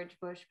George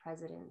Bush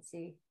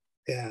presidency.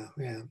 Yeah.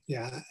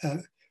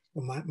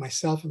 Well,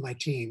 myself and my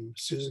team,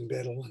 Susan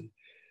Biddle and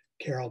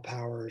Carol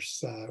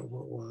Powers,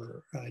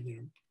 were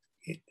an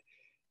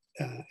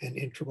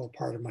integral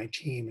part of my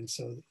team, and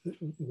so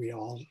we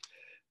all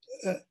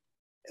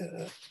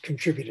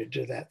contributed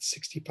to that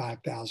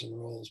 65,000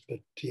 rolls. But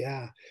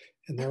yeah,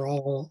 and they're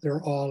all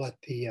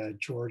at the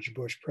George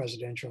Bush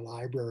Presidential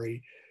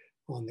Library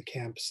on the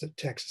campus at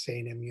Texas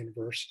A&M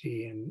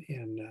University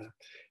in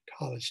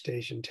College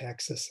Station,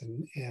 Texas.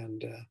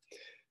 And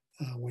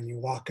when you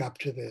walk up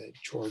to the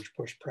George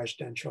Bush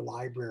Presidential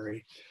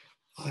Library,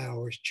 I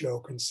always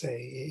joke and say,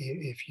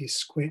 if you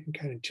squint and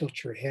kind of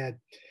tilt your head,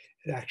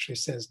 it actually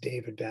says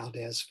David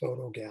Valdez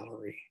Photo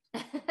Gallery.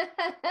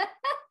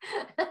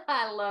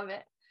 I love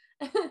it.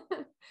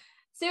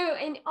 So,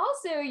 and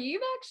also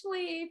you've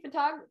actually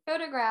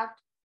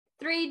photographed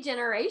 3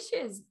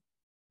 generations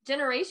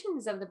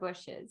of the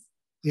Bushes.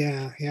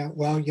 Yeah.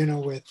 Well,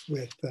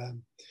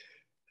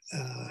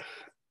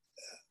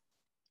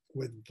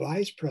 with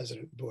Vice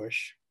President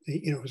Bush,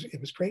 it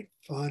was great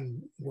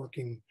fun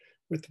working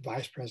with the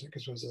vice president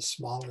because it was a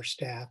smaller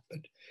staff. But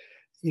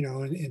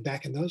and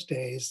back in those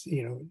days,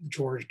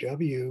 George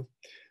W.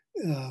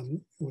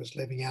 Was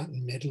living out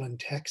in Midland,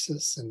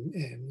 Texas, and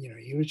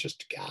he was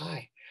just a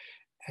guy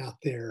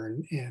out there,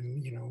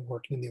 and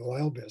working in the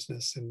oil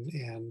business,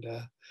 and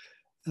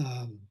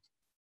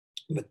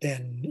but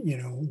then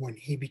when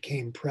he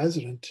became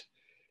president,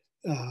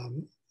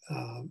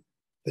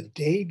 the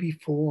day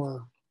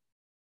before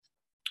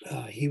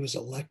he was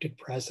elected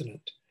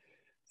president,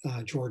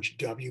 George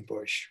W.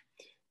 Bush,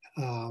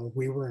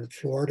 we were in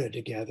Florida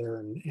together,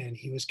 and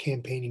he was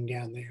campaigning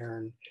down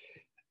there,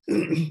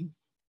 and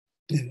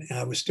and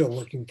I was still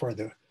working for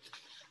the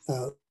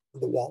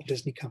Walt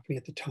Disney Company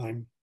at the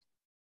time,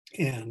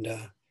 and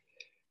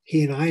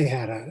he and I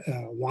had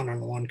a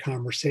one-on-one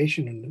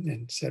conversation,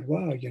 and said,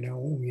 "Well,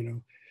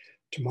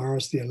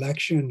 tomorrow's the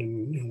election,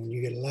 and when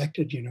you get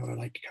elected, I'd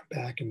like to come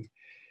back and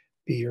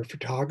be your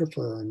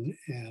photographer." And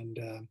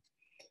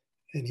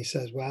he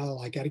says,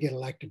 "Well, I got to get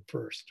elected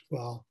first."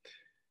 Well,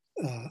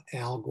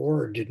 Al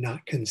Gore did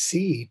not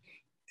concede.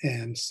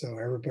 And so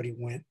everybody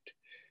went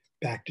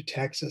back to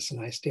Texas, and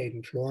I stayed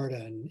in Florida.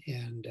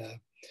 And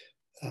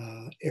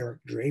Eric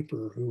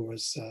Draper, who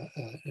was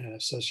an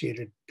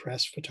Associated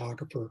Press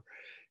photographer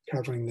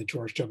covering the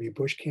George W.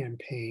 Bush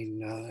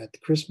campaign at the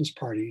Christmas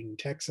party in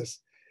Texas,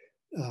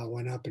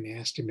 went up and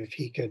asked him if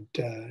he could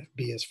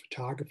be his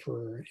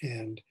photographer.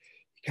 And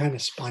he kind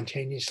of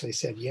spontaneously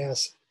said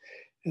yes.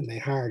 And they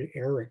hired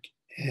Eric.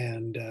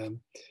 And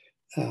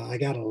I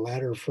got a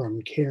letter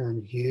from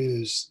Karen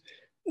Hughes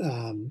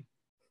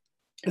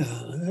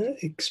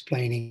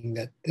explaining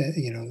that,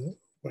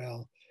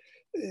 well,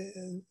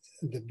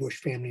 the Bush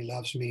family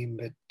loves me,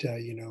 but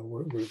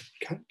we're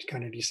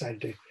kind of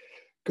decided to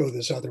go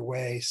this other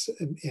way.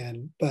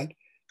 But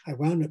I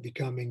wound up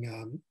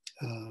becoming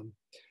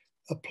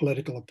a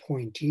political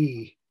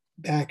appointee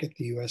back at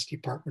the U.S.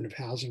 Department of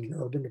Housing and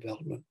Urban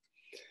Development,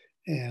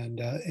 and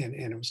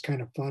it was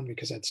kind of fun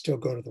because I'd still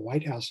go to the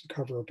White House and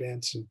cover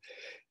events, and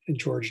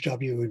George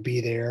W. would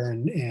be there,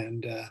 and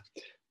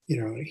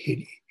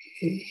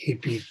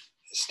he'd be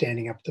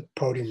standing up at the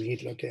podium, and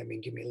he'd look at me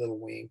and give me a little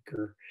wink,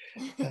 or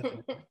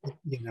and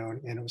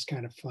it was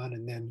kind of fun.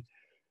 And then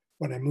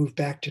when I moved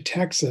back to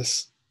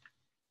Texas,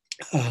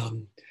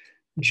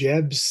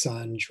 Jeb's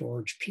son,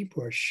 George P.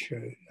 Bush,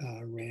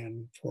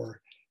 ran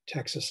for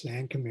Texas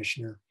Land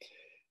Commissioner,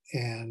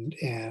 and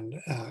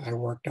I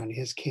worked on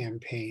his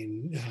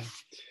campaign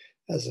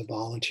as a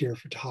volunteer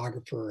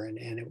photographer,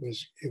 and it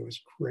was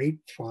great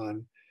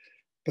fun.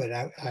 But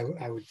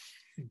I would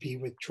be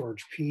with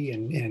George P.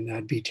 and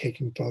I'd be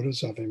taking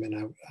photos of him, and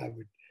I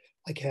would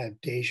like have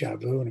deja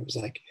vu, and it was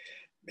like,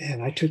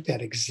 man, I took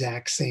that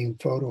exact same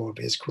photo of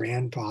his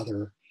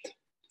grandfather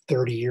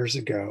 30 years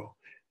ago.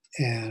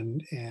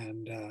 And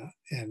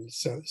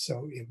so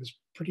it was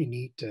pretty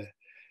neat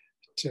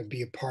to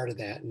be a part of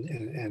that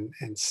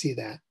and see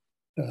that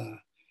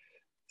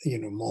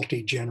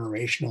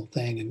multi-generational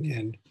thing.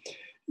 And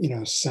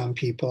some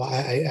people,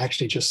 I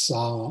actually just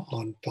saw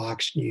on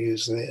Fox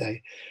News,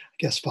 I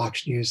guess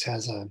Fox News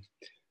has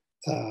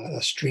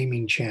a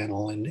streaming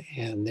channel, and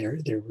they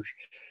were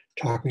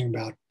talking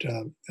about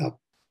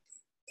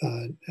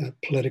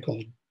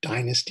political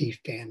dynasty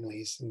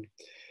families, and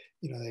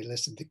they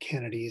listed the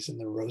Kennedys and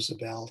the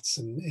Roosevelts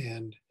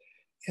and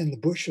the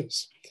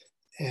Bushes,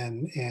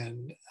 and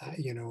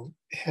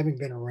having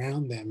been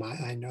around them,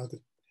 I know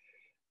that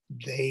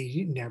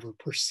they never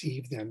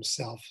perceived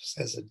themselves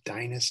as a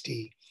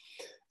dynasty.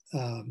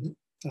 They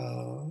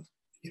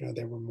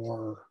were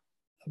more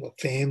of a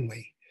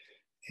family,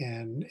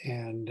 and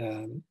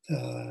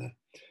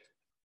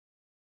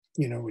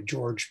with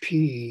George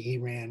P., he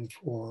ran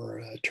for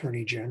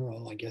Attorney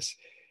General. I guess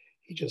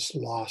he just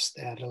lost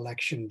that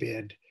election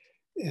bid.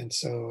 And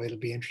so it'll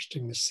be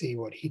interesting to see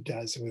what he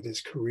does with his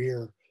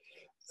career.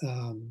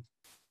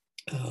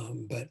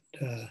 But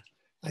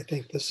I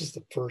think this is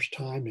the first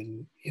time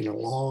in a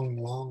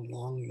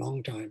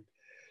long time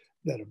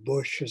that a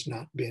Bush has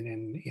not been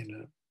in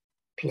a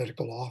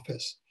political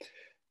office.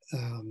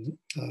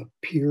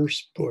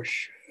 Pierce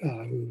Bush,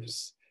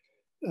 who's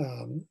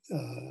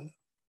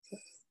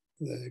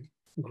the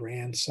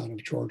grandson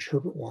of George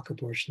Herbert Walker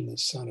Bush and the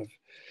son of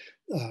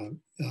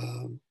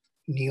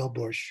Neil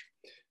Bush,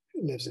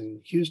 lives in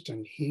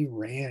Houston. He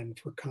ran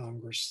for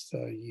Congress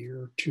a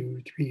year,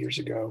 2, 3 years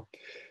ago,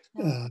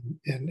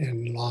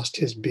 and lost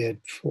his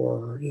bid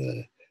for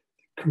the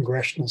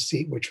congressional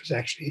seat, which was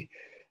actually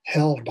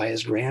held by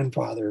his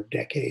grandfather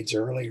decades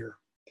earlier.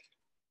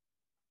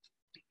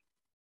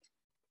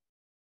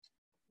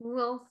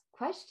 Well,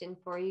 question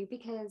for you,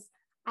 because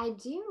I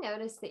do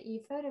notice that you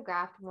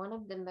photographed one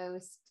of the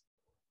most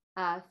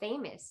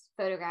famous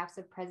photographs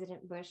of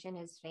President Bush and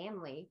his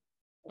family,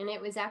 and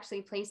it was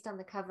actually placed on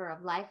the cover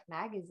of Life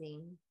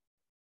magazine.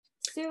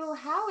 So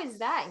how is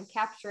that in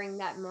capturing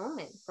that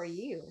moment for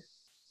you?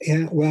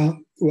 Yeah,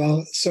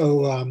 well,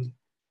 so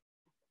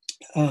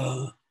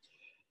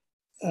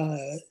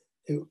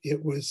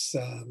it was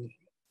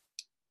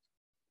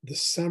the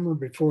summer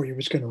before he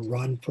was going to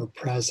run for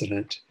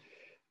president,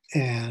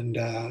 and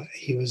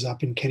he was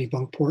up in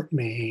Kennebunkport,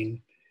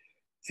 Maine,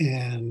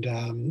 and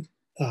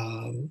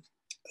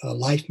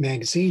Life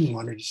magazine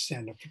wanted to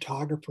send a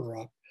photographer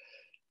up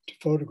to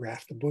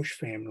photograph the Bush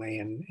family,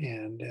 and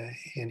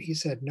he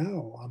said,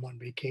 no, I'm on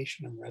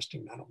vacation, I'm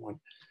resting, I don't want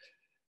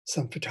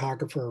some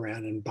photographer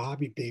around. And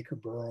Bobby Baker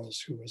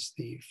Burroughs, who was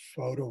the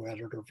photo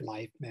editor of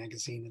Life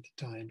magazine at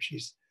the time,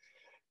 she's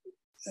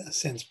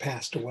since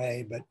passed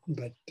away,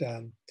 but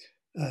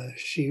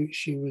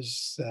she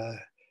was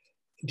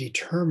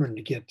determined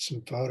to get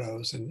some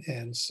photos,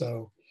 and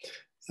so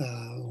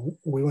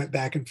we went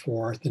back and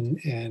forth,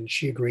 and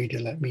she agreed to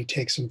let me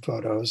take some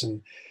photos,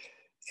 and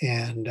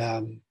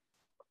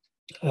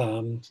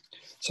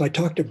so I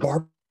talked to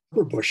Barbara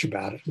Bush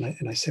about it,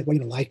 and I said, well,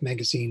 Life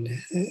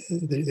magazine,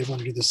 they want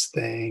to do this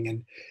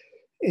thing,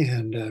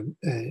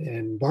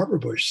 and Barbara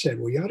Bush said,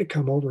 well, you ought to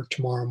come over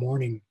tomorrow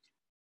morning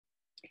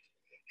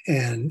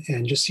and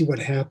just see what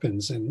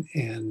happens, and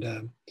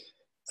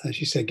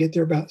she said, get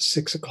there about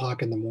 6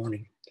 o'clock in the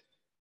morning.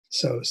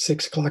 So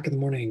 6 o'clock in the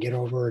morning, and get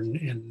over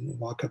and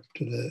walk up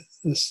to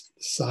this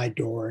side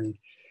door and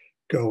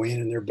go in,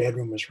 and their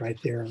bedroom was right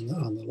there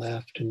on the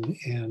left,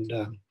 and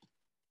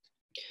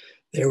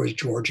there was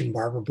George and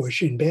Barbara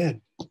Bush in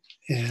bed,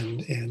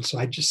 and so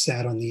I just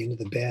sat on the end of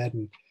the bed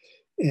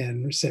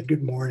and said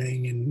good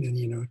morning,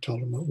 and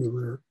told them what we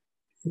were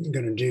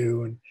going to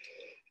do,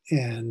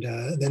 and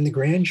then the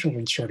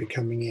grandchildren started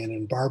coming in,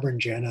 and Barbara and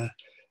Jenna,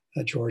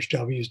 George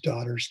W.'s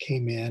daughters,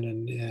 came in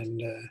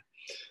and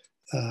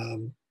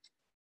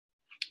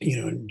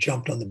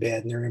jumped on the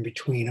bed, and they're in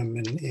between them,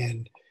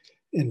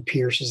 and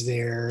Pierce is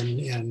there,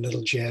 and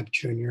little Jeb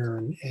Jr.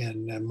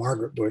 and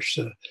Margaret Bush,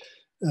 a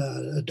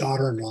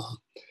daughter-in-law.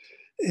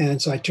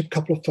 And so I took a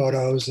couple of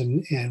photos,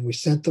 and we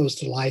sent those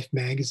to Life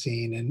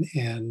magazine,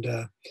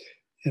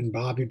 and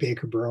Bobby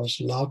Baker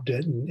Burroughs loved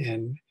it, and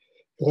it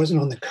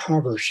wasn't on the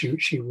cover.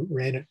 She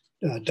ran it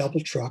double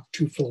truck,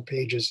 2 full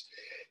pages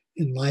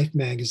in Life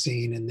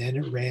magazine, and then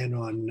it ran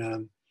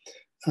on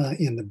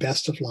in the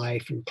Best of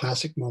Life and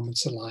Classic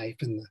Moments of Life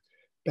and the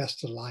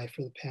Best of Life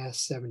for the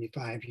past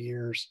 75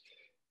 years,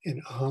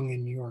 and hung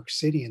in New York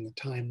City in the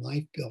Time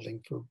Life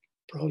building for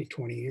probably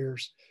 20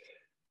 years.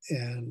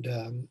 And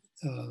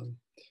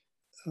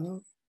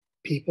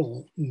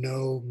people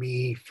know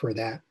me for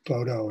that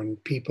photo,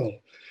 and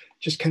people,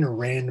 just kind of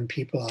random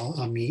people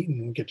I'll meet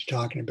and get to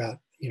talking about,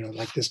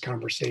 like this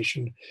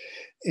conversation,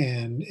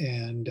 and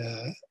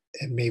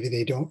maybe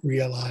they don't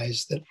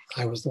realize that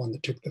I was the one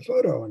that took the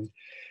photo, and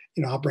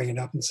I'll bring it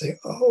up and say,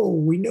 oh,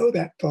 we know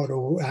that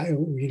photo.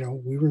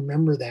 We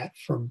remember that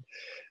from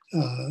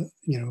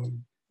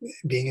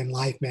being in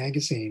Life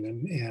magazine,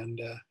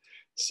 and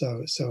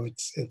so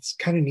it's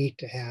kind of neat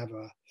to have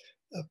a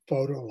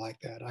photo like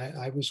that.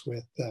 I was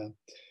with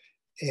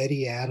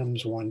Eddie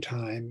Adams one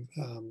time,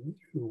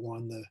 who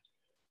won the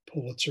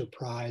Pulitzer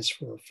Prize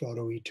for a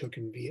photo he took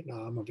in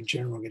Vietnam of a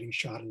general getting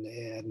shot in the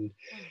head,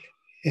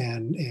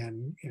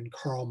 and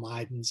Carl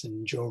Meidens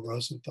and Joe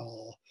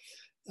Rosenthal.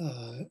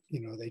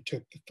 They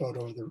took the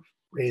photo of the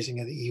raising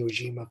of the Iwo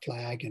Jima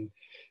flag,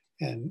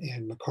 and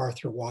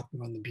MacArthur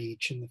walking on the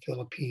beach in the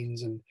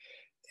Philippines, and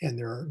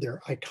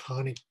they're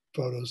iconic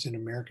photos in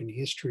American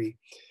history.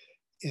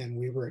 And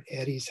we were at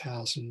Eddie's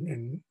house,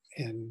 and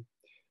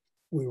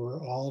we were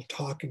all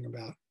talking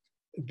about,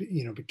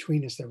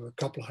 between us, there were a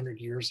couple 100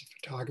 years of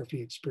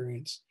photography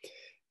experience,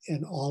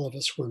 and all of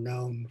us were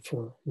known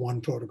for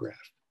one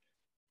photograph,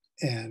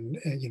 and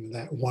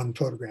that one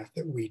photograph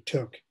that we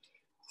took,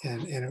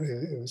 and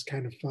it was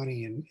kind of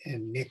funny.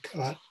 And Nick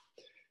Utt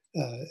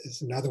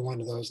is another one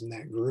of those in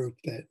that group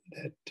that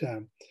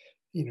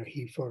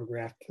he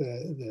photographed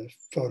the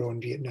photo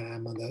in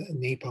Vietnam of the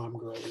napalm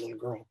girl, the little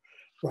girl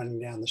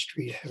running down the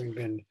street having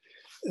been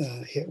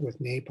hit with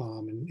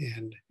napalm,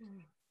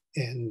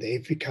 and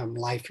they've become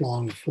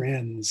lifelong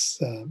friends,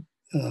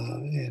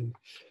 and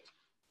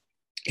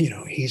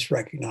he's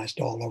recognized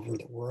all over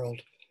the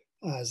world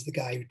as the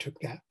guy who took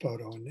that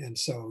photo, and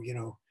so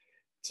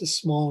it's a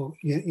small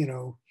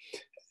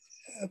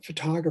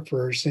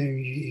photographers,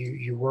 and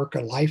you work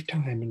a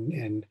lifetime,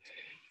 and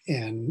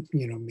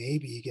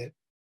maybe you get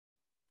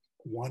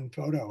one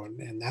photo,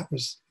 and that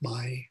was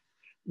my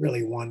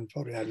really one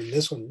photo. I mean,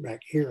 this one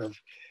back here of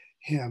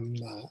him,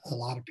 a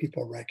lot of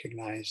people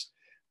recognize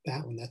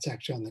that one. That's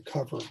actually on the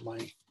cover of my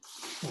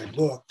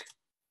book.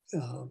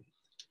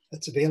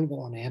 That's available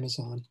on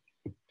Amazon.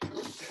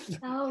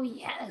 Oh,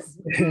 yes.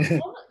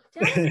 Tell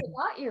us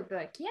about your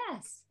book.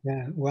 Yes.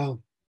 Yeah,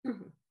 well,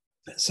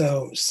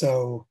 so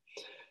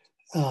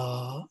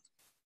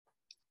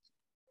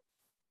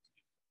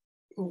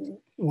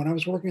when I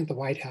was working at the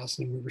White House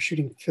and we were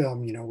shooting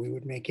film, we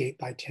would make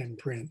 8x10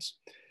 prints.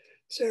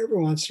 So every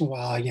once in a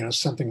while,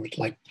 something would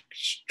like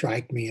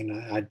strike me, and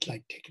I'd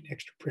like take an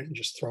extra print and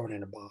just throw it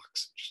in a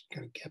box. Just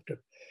kind of kept an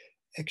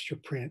extra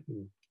print,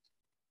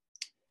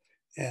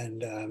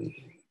 and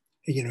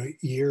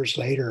years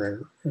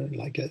later,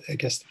 like I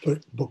guess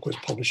the book was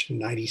published in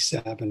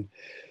 '97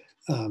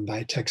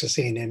 by Texas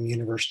A&M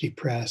University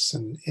Press,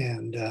 and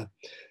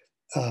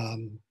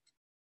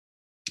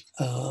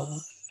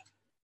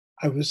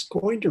I was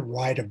going to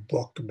write a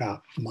book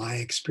about my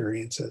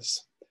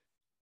experiences,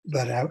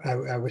 but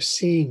I was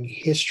seeing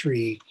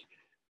history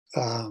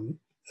kind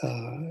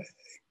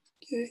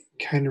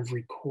of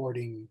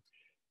recording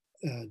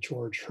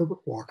George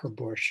Herbert Walker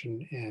Bush,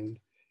 and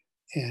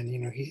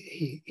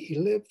he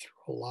lived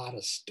through a lot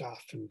of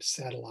stuff and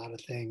said a lot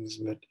of things,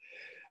 but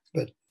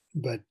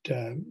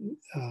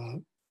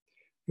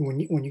when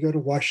you go to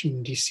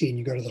Washington D.C. and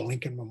you go to the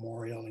Lincoln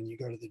Memorial and you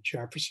go to the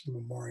Jefferson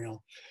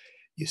Memorial,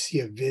 you see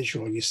a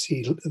visual. You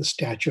see the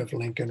statue of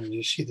Lincoln, and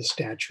you see the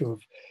statue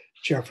of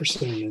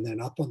Jefferson, and then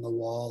up on the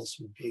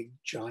walls, big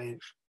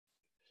giant,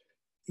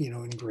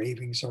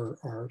 engravings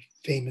are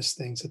famous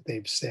things that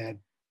they've said.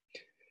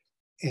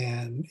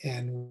 And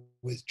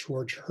with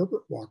George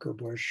Herbert Walker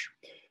Bush,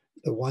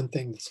 the one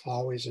thing that's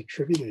always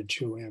attributed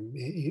to him,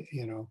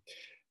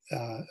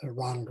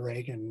 Ronald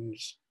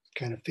Reagan's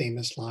kind of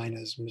famous line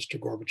is, "Mr.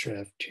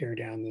 Gorbachev, tear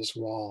down this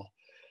wall,"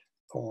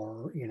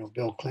 or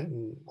Bill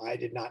Clinton, "I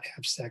did not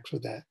have sex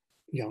with that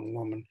young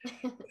woman.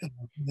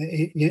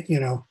 You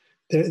know,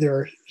 there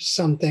are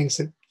some things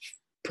that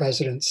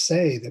presidents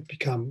say that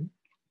become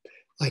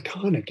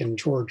iconic. And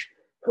George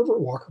Herbert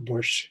Walker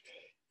Bush,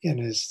 in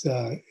his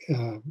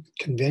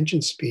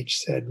convention speech,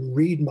 said,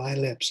 "Read my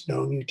lips,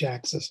 no new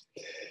taxes."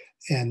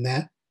 And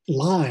that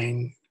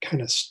line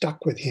kind of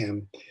stuck with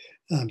him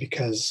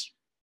because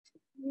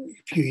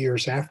a few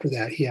years after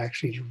that, he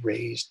actually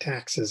raised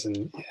taxes,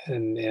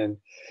 and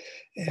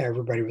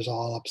everybody was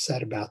all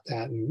upset about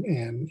that.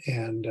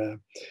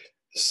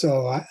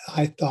 So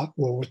I thought,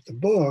 well, with the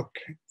book,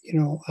 you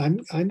know,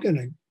 I'm going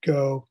to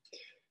go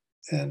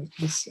and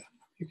let's see,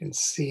 you can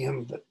see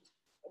him, but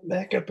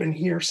back up in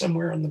here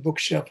somewhere on the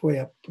bookshelf, way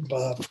up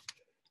above.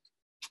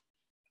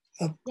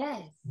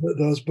 Yes.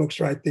 Those books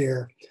right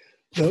there,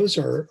 those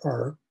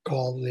are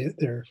called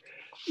they're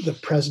the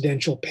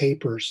presidential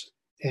papers,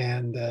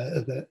 and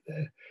the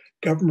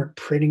government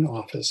printing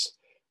office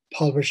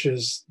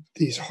publishes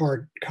these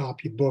hard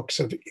copy books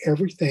of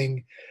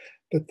everything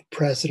that the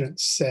president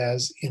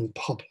says in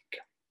public,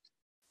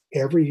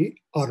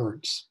 every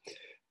utterance,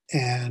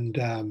 and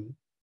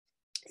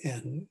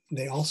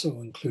they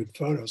also include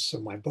photos. So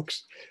my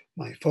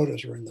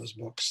photos are in those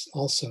books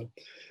also.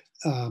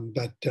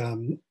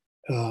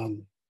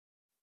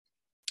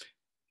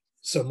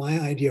 So my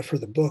idea for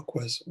the book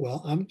was,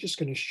 well, I'm just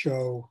going to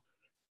show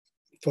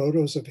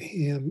photos of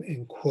him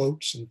and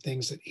quotes and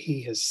things that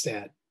he has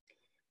said,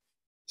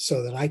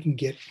 so that I can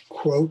get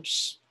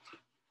quotes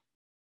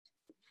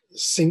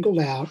singled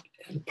out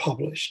and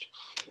published.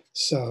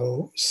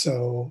 So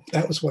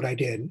that was what I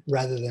did,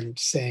 rather than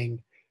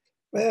saying,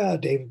 well,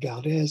 David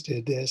Valdez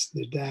did this,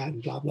 did that,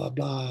 and blah blah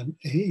blah. And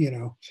he,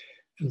 and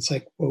it's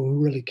like, well,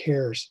 who really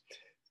cares?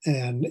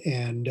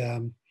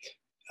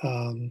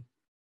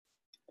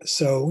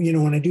 So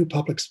when I do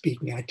public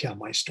speaking, I tell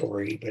my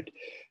story, but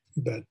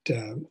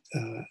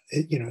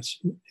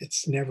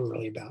it's never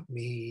really about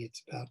me.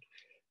 It's about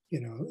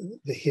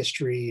the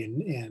history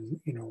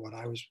and what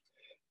I was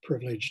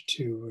privileged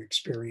to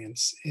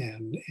experience,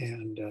 and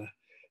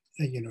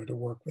to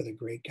work with a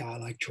great guy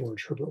like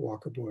George Herbert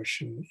Walker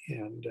Bush,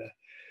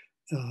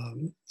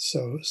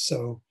 so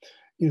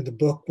the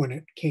book, when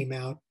it came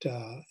out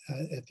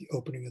at the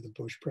opening of the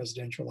Bush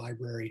Presidential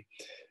Library,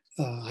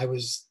 I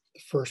was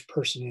the first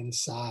person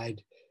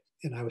inside,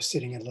 and I was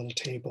sitting at a little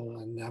table,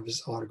 and I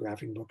was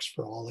autographing books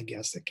for all the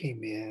guests that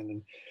came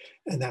in,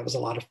 and that was a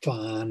lot of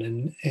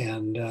fun,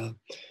 and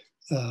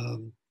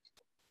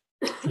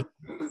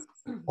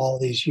all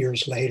these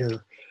years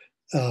later,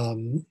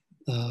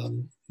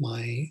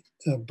 my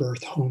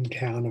birth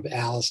hometown of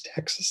Alice,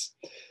 Texas,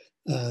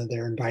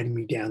 they're inviting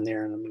me down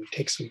there, and I'm going to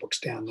take some books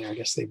down there. I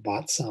guess they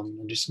bought some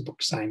and do some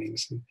book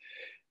signings,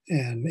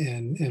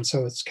 and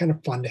so it's kind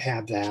of fun to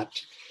have that.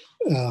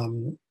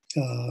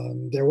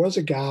 There was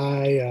a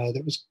guy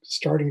that was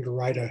starting to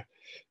write a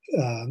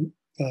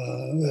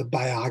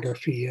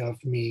biography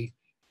of me.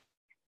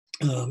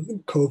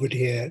 COVID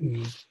hit,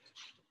 and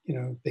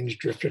things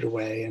drifted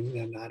away,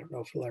 and I don't know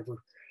if we'll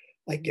ever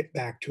get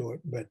back to it,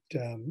 but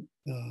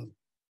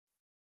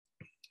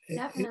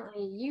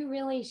definitely, you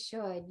really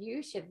should.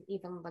 You should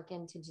even look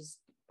into just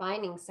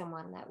finding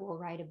someone that will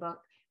write a book,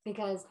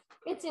 because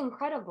it's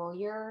incredible.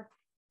 You're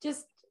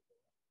just,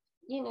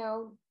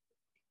 you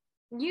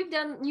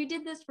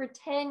did this for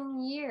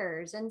 10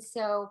 years. And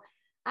so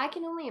I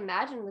can only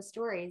imagine the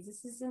stories.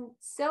 This is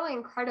so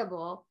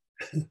incredible.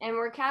 And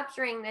we're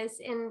capturing this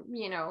in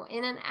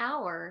an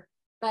hour.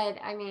 But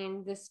I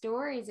mean, the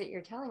stories that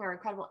you're telling are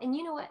incredible. And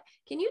you know what?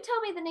 Can you tell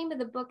me the name of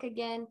the book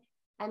again?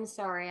 I'm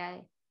sorry.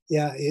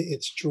 Yeah,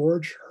 it's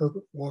George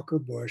Herbert Walker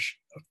Bush,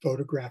 A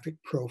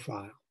Photographic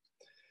Profile.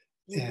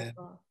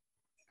 Beautiful.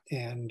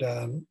 And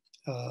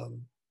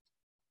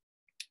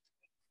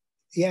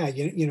yeah,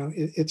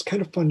 it's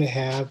kind of fun to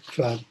have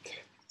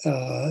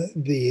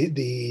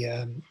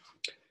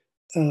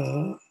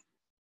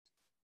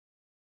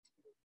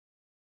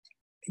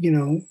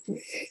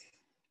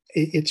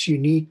it's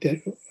unique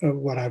that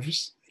what I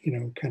was,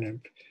 kind of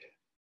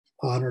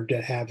honored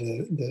to have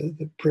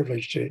the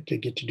privilege to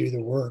get to do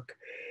the work.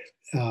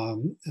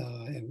 And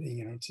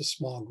it's a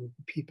small group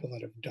of people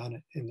that have done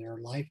it in their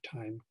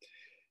lifetime,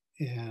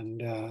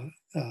 and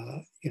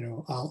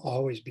I'll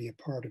always be a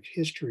part of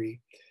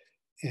history,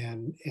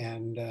 and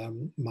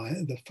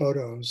the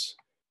photos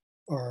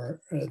are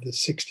the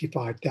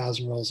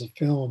 65,000 rolls of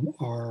film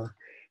are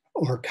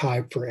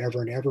archived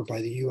forever and ever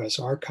by the U.S.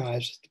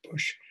 Archives at the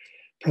Bush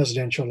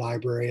Presidential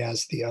Library,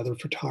 as the other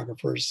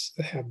photographers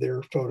have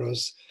their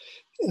photos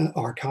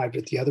archived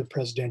at the other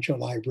presidential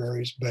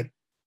libraries. But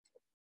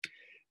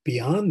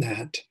beyond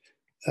that,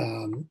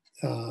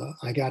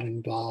 I got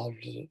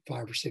involved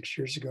 5 or 6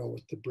 years ago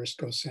with the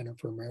Briscoe Center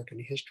for American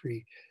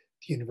History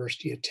at the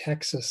University of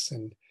Texas,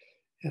 and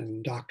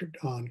Dr.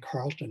 Don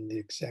Carlton, the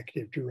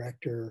executive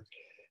director,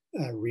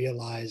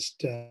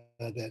 realized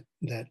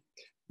that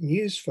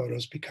news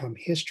photos become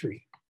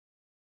history.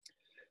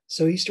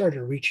 So he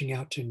started reaching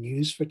out to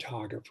news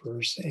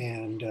photographers,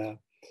 and a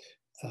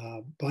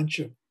bunch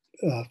of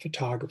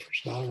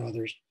photographers. I don't know,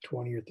 there's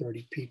 20 or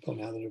 30 people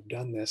now that have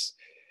done this.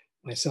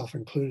 myself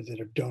included, that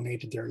have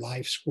donated their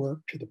life's work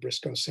to the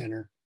Briscoe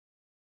Center.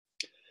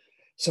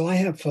 So I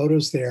have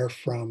photos there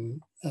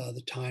from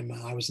the time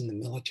I was in the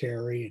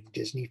military, and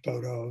Disney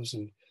photos,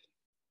 and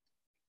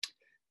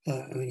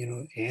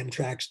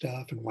Amtrak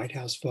stuff, and White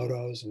House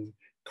photos, and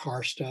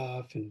car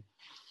stuff, and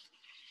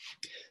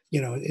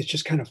it's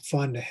just kind of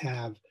fun to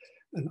have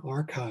an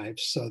archive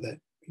so that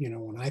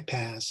when I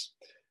pass,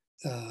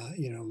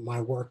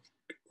 my work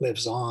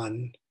lives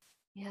on.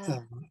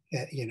 Yeah.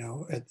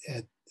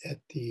 At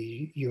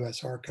the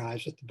U.S.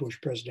 Archives, at the Bush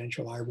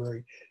Presidential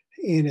Library,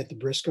 and at the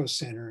Briscoe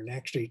Center. And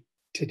actually,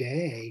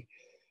 today,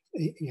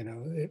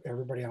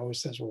 everybody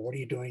always says, "Well, what are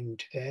you doing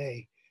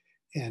today?"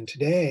 And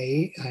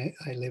today,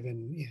 I live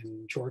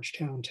in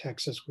Georgetown,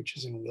 Texas, which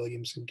is in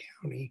Williamson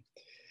County.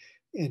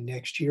 And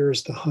next year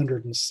is the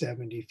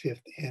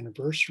 175th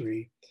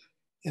anniversary.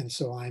 And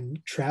so I'm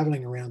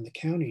traveling around the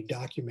county,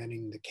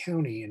 documenting the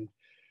county and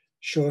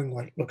showing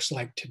what it looks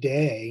like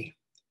today.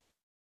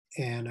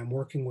 And I'm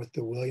working with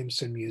the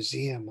Williamson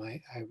Museum.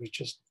 I was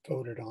just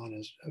voted on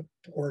as a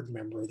board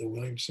member of the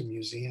Williamson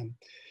Museum.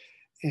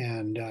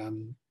 And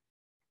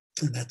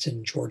that's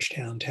in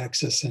Georgetown,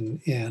 Texas.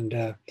 And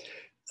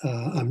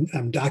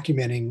I'm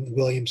documenting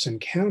Williamson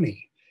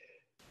County.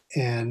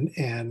 And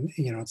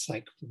it's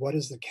like, what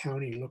does the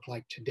county look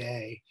like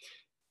today?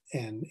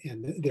 And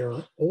there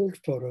are old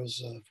photos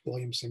of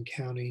Williamson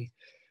County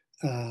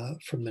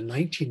from the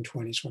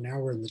 1920s. Well, now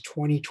we're in the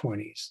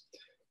 2020s.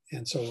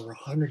 And so we're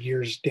 100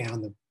 years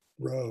down the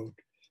road.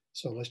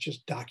 So let's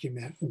just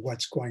document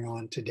what's going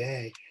on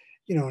today.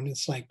 And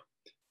it's like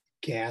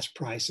gas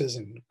prices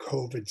and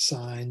COVID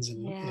signs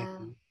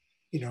and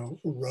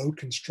road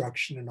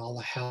construction and all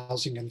the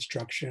housing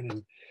construction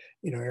and,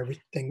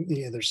 everything.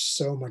 There's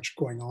so much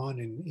going on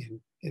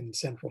in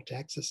Central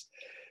Texas.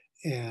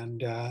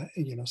 And,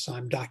 so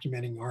I'm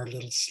documenting our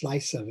little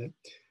slice of it.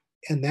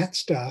 And that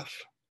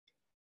stuff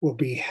will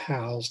be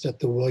housed at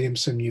the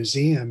Williamson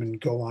Museum and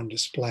go on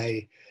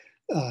display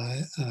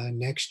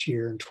next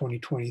year in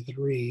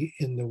 2023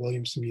 in the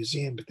Williamson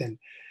Museum, but then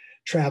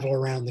travel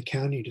around the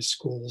county to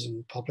schools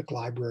and public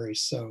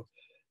libraries. So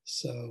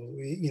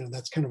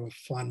that's kind of a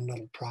fun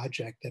little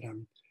project that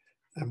I'm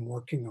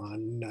working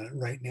on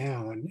right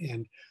now.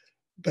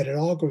 But it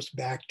all goes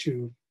back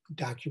to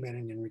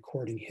documenting and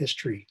recording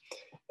history.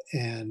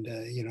 And,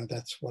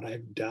 that's what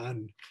I've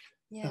done,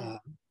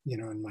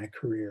 in my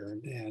career.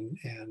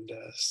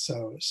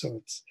 So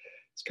it's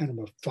kind of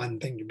a fun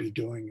thing to be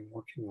doing and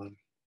working on.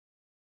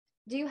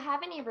 Do you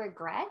have any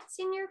regrets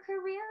in your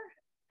career?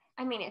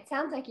 I mean, it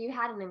sounds like you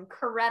had an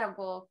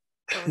incredible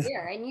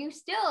career and you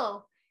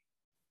still,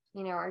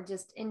 are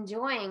just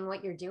enjoying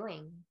what you're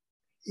doing.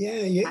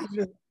 Yeah.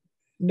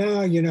 No,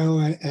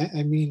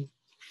 I mean,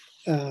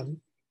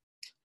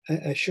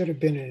 I should have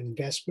been an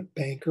investment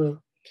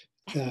banker.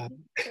 But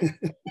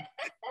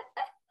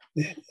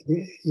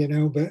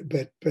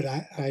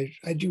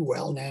I do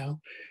well now,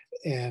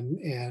 and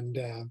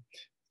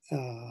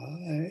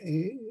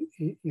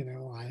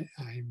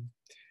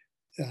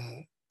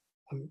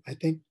I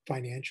think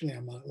financially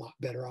I'm a lot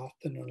better off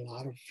than a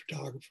lot of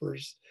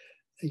photographers,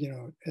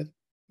 at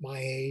my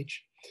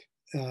age.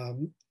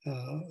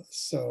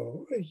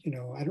 So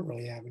I don't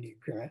really have any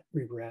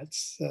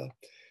regrets.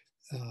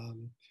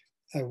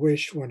 I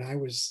wish when I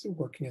was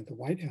working at the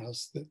White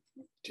House that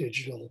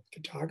digital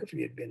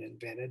photography had been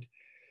invented,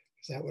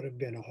 because that would have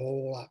been a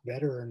whole lot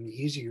better and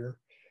easier.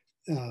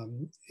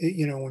 When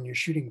you're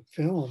shooting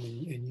film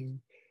and you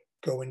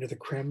go into the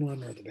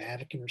Kremlin or the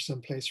Vatican or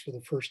someplace for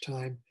the first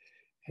time,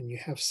 and you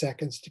have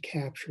seconds to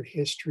capture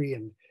history,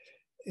 and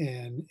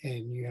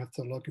you have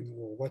to look and,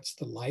 well, what's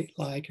the light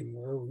like, and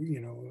where,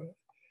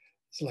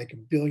 it's like a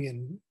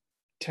billion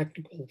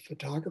technical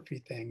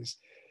photography things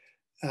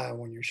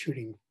when you're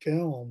shooting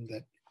film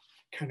that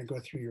kind of go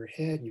through your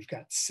head, and you've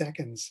got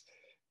seconds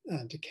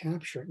to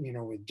capture it.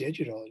 With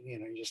digital, you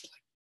just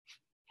like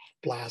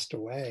blast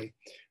away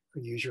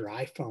or use your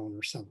iPhone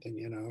or something,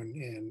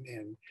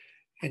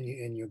 and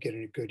you'll get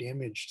a good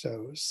image.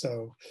 So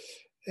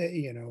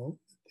it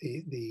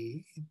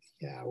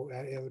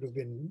would have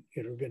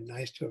been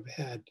nice to have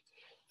had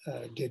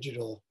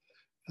digital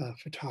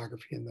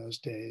photography in those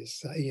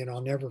days.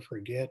 I'll never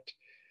forget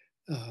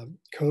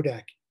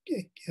Kodak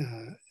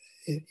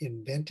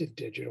invented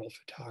digital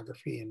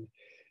photography,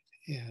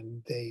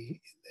 and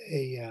they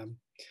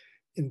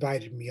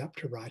invited me up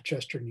to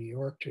Rochester, New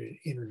York, to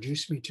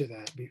introduce me to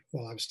that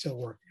while I was still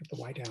working at the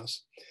White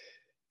House.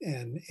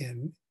 And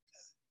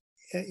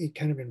it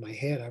kind of in my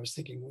head, I was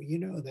thinking, well,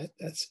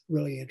 that's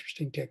really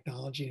interesting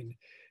technology, and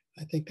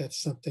I think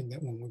that's something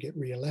that when we get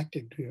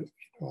reelected,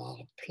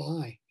 I'll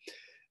apply.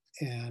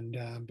 And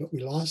but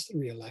we lost the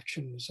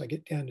reelection, so I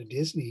get down to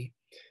Disney,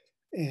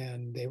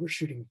 and they were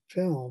shooting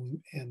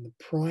film, and the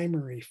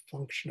primary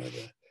function of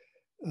the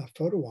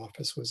photo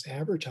office was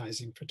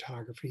advertising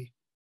photography.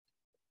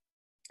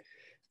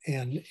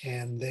 And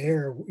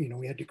there,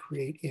 we had to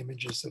create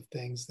images of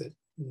things that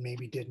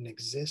maybe didn't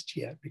exist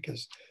yet,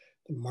 because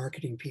the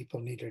marketing people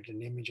needed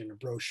an image in a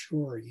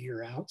brochure a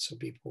year out, so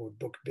people would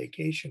book a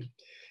vacation.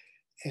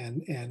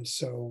 And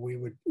so we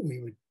would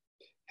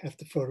have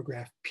to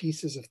photograph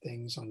pieces of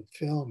things on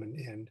film,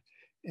 and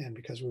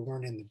because we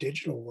weren't in the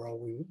digital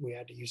world, we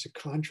had to use a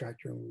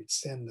contractor, and we'd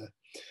send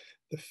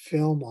the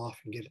film off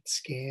and get it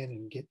scanned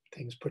and get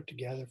things put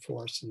together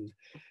for us, and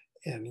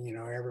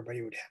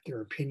everybody would have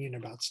their opinion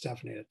about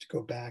stuff, and they had to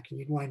go back, and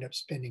you'd wind up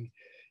spending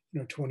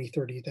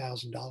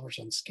 $20,000-$30,000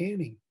 on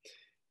scanning.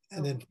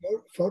 And then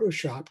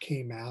Photoshop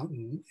came out,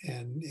 and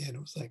it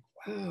was like,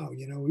 wow,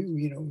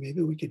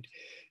 maybe we could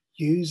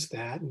use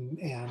that,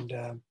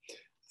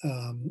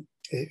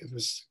 it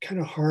was kind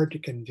of hard to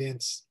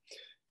convince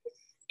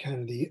kind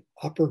of the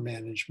upper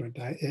management.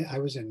 I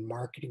was in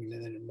marketing, and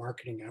then in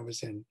marketing I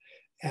was in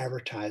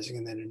advertising,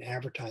 and then in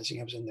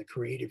advertising I was in the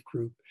creative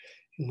group,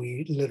 and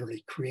we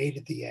literally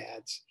created the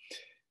ads.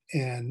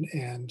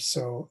 And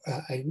so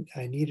I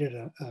needed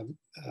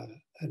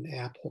an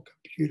Apple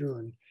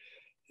computer,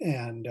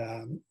 and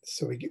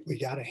so we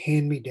got a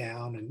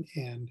hand-me-down,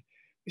 and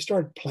we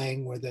started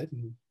playing with it,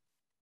 and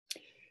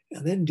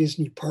then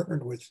Disney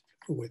partnered with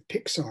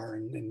Pixar,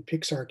 and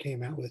Pixar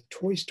came out with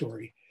Toy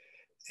Story,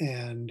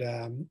 and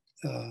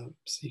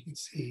so you can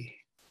see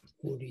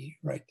Woody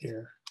right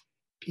there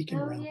peeking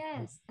around.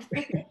 Yes.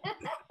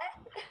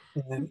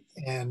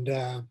 and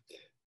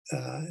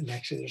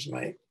actually there's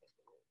my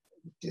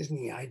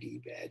Disney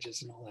ID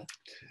badges and all that.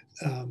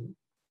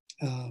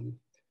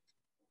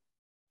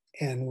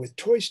 And with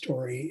Toy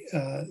Story,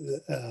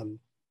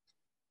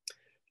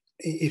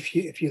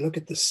 if you look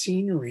at the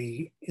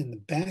scenery in the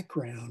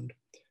background,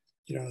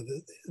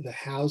 the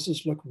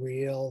houses look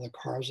real, the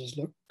cars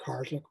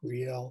look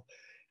real,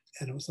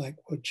 and it was like,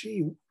 well,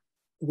 gee,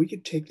 we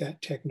could take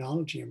that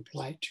technology and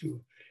apply it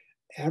to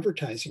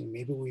advertising.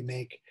 Maybe we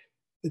make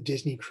the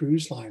Disney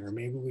Cruise Line, or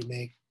maybe we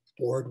make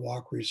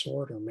Boardwalk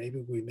Resort, or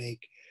maybe we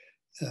make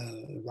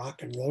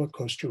Rock and Roller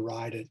Coaster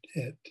ride at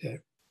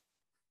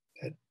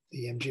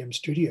the MGM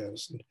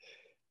Studios,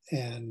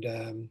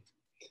 and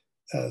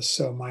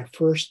so my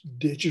first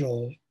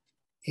digital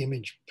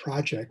image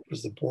project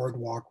was the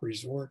Boardwalk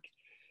Resort,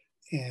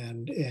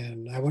 and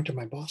I went to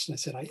my boss and I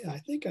said, I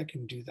think I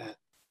can do that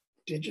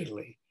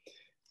digitally,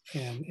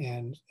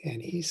 and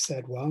he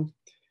said, well,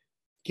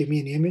 give me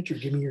an image or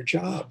give me your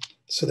job.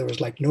 So there was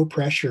like no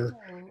pressure.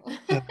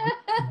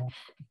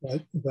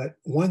 But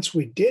once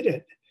we did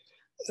it,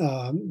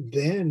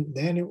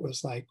 then it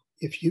was like,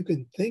 if you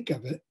can think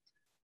of it,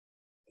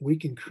 we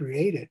can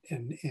create it.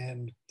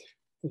 And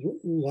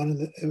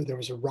there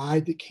was a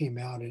ride that came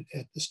out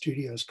at the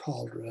studios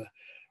called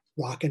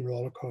Rock and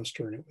Roller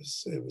Coaster, and it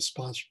was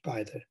sponsored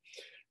by the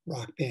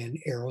rock band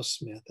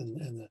Aerosmith,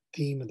 and the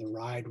theme of the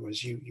ride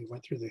was you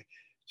went through the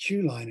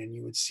queue line and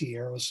you would see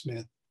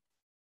Aerosmith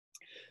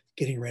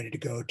getting ready to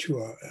go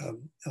to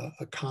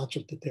a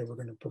concert that they were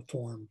going to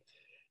perform,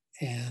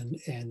 and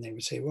they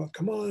would say, well,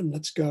 come on,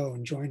 let's go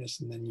and join us,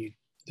 and then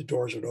the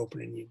doors would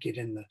open and you'd get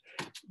in the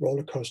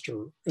roller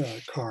coaster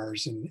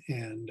cars, and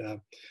then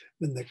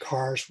the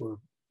cars were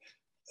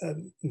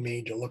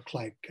made to look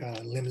like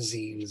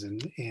limousines,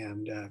 and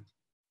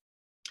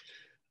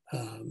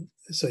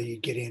so you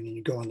get in and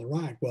you go on the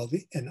ride. Well,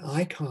 an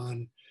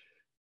icon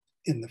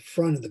in the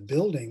front of the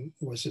building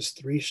was this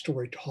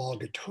 3-story tall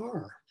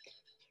guitar.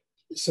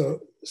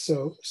 So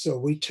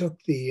we took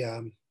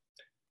an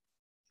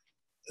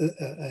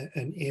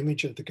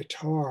image of the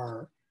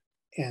guitar,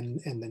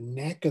 and the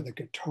neck of the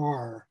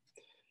guitar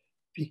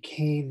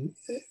became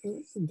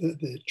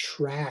the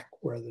track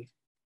where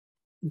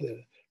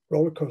the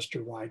roller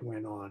coaster ride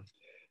went on,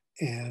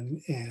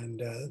 and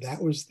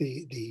that was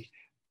the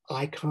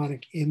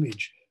iconic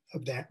image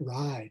of that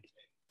ride,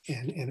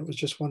 and it was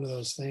just one of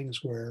those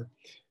things where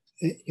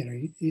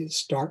you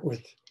start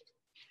with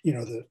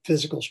the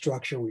physical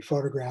structure. We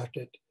photographed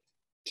it,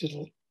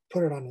 to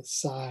put it on its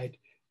side,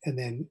 and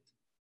then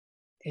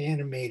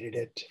animated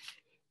it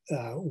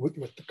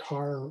with the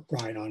car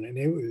ride on it.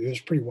 It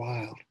was pretty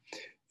wild.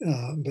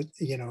 But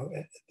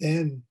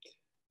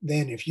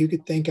then if you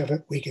could think of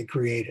it, we could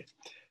create it,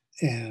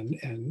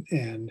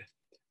 and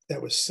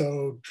that was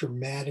so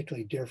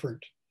dramatically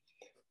different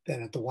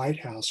than at the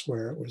White House,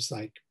 where it was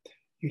like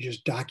you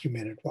just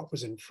documented what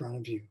was in front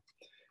of you.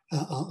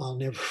 I'll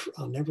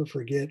never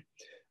forget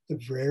the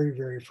very,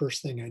 very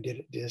first thing I did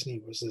at Disney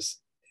was this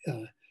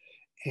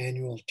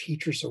annual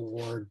Teachers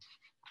Award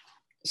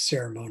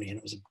ceremony, and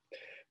it was a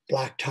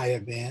black tie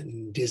event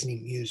and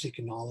Disney music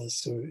and all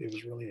this. So it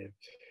was really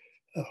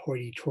a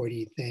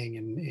hoity-toity thing.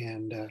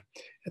 And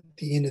at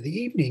the end of the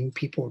evening,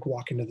 people would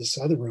walk into this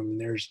other room,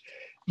 and there's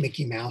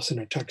Mickey Mouse in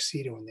a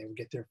tuxedo, and they would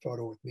get their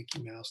photo with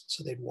Mickey Mouse.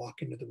 So they'd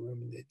walk into the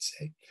room and they'd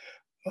say,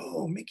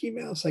 "Oh, Mickey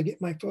Mouse, I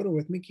get my photo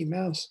with Mickey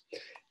Mouse."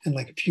 And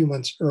like a few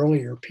months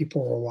earlier,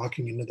 people were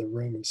walking into the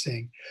room and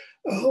saying,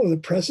 "Oh, the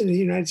President of the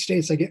United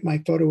States, I get my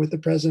photo with the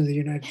President of the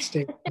United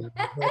States." Both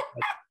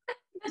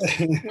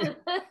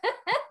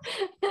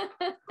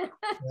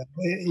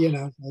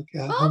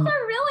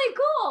are really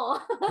cool.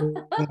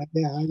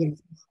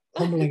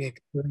 Humbling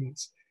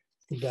experience.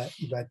 But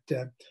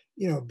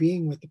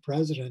being with the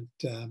president,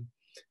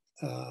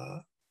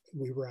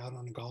 we were out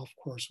on a golf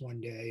course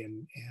one day,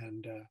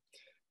 and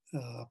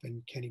up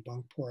in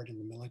Kennebunkport, and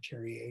the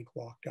military aide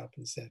walked up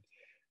and said,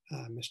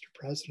 Mr.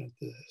 President,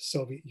 the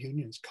Soviet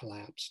Union's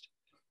collapsed.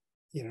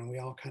 We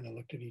all kind of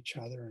looked at each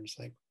other and it's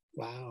like,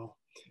 wow.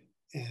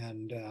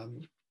 And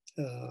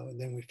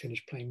then we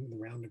finished playing the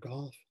round of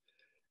golf.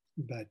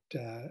 But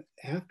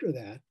after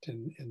that,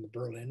 and the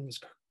Berlin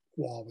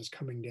Wall was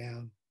coming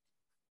down,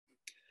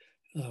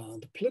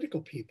 the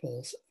political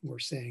people were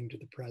saying to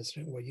the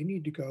president, well, you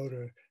need to go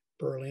to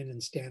Berlin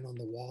and stand on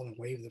the wall and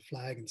wave the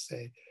flag and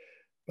say,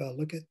 well,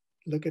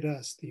 look at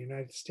us, the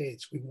United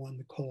States, we won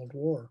the Cold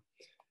War.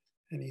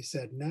 And he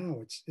said,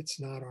 no, it's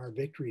not our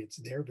victory, it's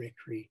their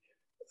victory,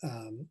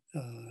 and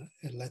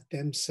let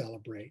them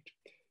celebrate.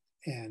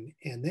 And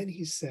then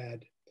he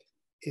said,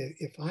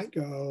 if I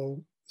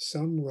go,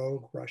 some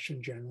rogue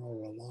Russian general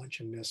will launch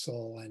a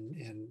missile, and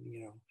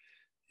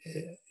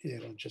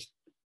it'll just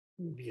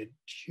be a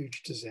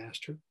huge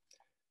disaster.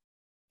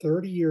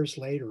 30 years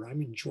later,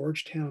 I'm in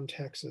Georgetown,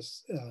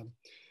 Texas,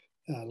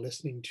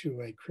 listening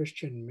to a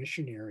Christian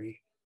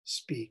missionary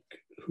speak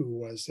who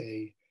was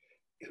a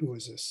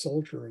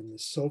soldier in the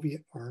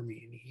Soviet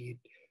army, and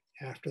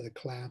after the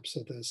collapse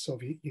of the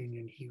Soviet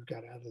Union, he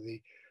got out of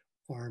the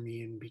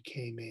army and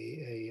became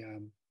a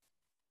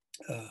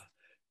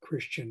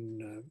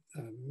Christian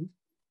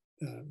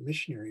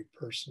missionary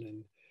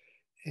person,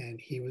 and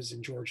he was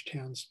in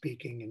Georgetown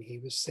speaking, and he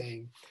was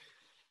saying,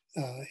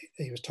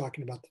 he was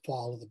talking about the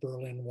fall of the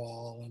Berlin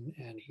Wall,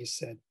 and he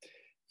said,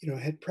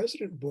 had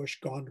President Bush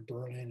gone to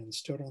Berlin and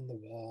stood on the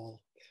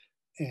wall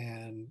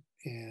and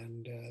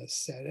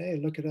said, hey,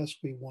 look at us,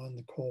 we won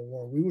the Cold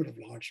War, we would have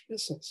launched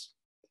missiles.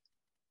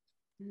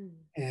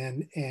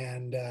 And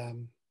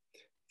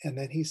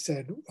then he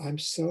said, I'm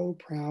so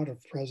proud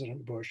of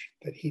President Bush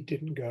that he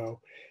didn't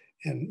go.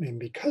 And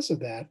because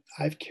of that,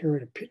 I've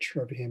carried a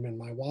picture of him in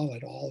my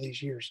wallet all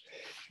these years.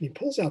 And he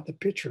pulls out the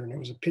picture, and it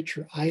was a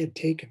picture I had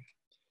taken.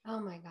 Oh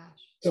my gosh.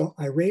 So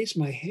I raised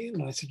my hand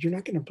and I said, you're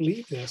not going to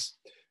believe this,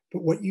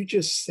 but what you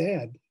just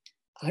said,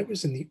 I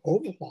was in the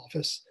Oval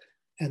Office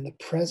and the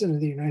President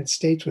of the United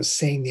States was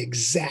saying the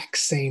exact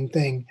same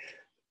thing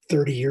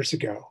 30 years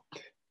ago.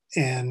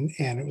 And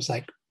it was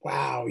like,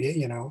 wow,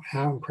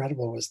 how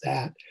incredible was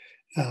that?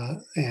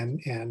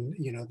 And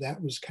that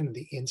was kind of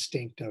the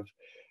instinct of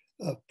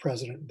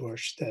President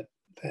Bush that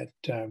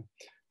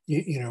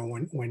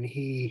when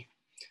he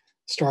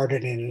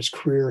started in his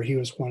career, he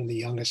was one of the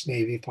youngest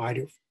Navy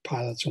fighter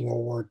pilots in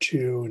World War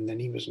II, and then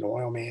he was an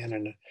oil man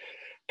and a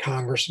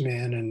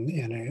congressman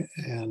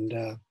and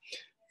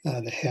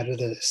the head of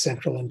the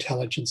Central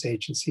Intelligence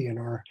Agency and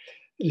our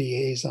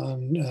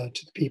liaison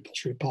to the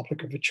People's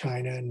Republic of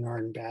China and our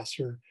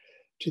ambassador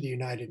to the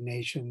United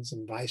Nations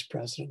and vice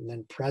president and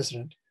then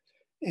president.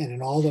 And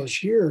in all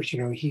those years,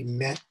 he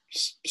met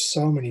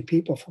so many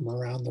people from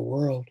around the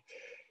world.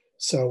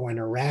 So when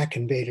Iraq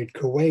invaded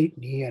Kuwait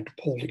and he had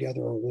to pull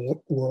together a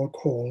world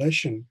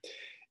coalition,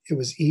 it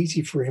was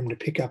easy for him to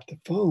pick up the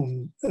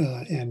phone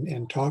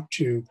and talk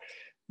to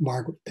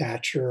Margaret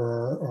Thatcher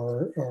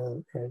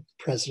or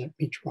President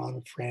Mitterrand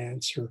of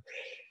France or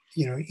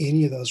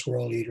any of those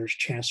world leaders,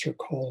 Chancellor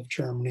Kohl of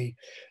Germany,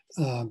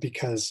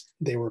 because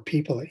they were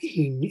people that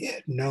he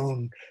had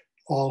known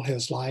all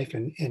his life,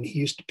 and he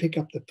used to pick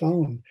up the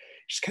phone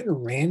just kind of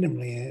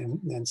randomly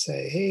and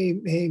say,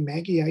 hey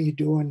Maggie, how you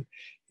doing?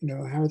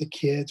 How are the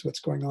kids? What's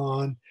going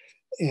on?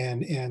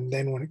 And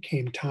then when it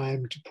came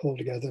time to pull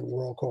together the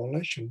World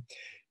Coalition,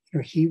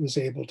 he was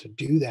able to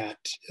do that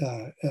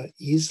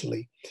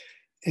easily.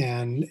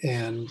 And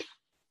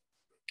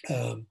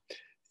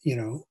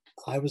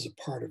I was a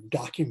part of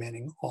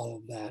documenting all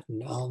of that,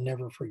 and I'll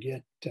never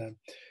forget.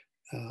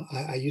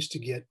 I used to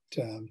get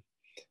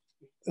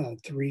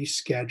 3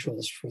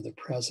 schedules for the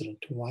president.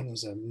 One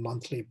was a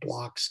monthly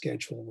block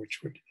schedule,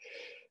 which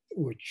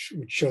would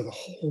show the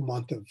whole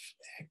month of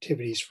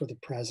activities for the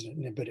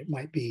president, but it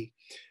might be,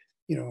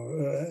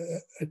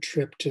 a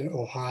trip to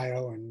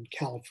Ohio and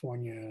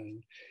California,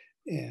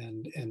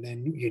 and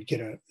then you'd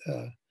get a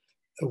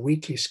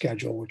weekly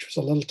schedule, which was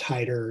a little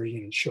tighter,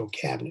 show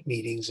cabinet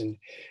meetings and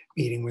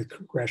meeting with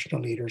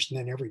congressional leaders. And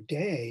then every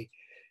day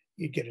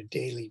you'd get a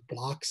daily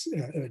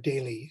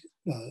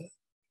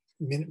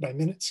minute by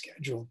minute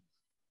schedule.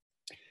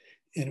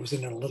 And it was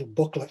in a little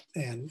booklet,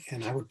 and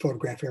I would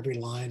photograph every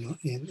line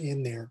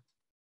in there.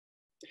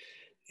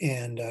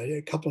 And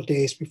a couple of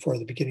days before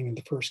the beginning of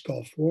the first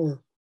Gulf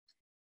War,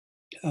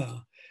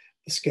 the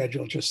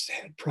schedule just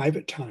had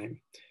private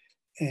time.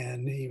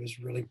 And he was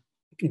really,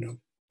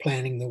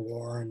 planning the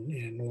war.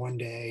 And one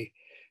day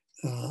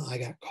I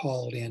got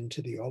called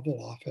into the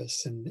Oval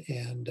Office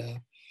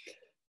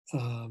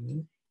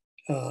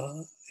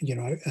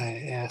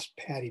I asked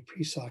Patty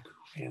Presock, who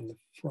ran the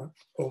front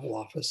Oval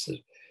Office,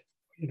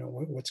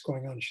 what's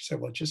going on? She said,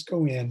 well, just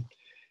go in.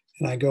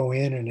 And I go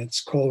in, and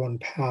it's Colin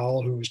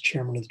Powell, who was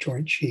chairman of the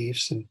Joint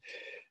Chiefs,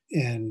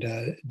 and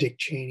Dick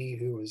Cheney,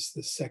 who was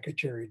the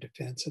Secretary of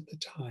Defense at the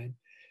time.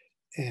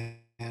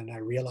 And I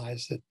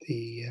realized that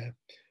the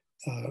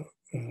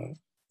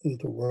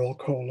World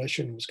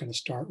Coalition was going to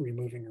start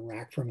removing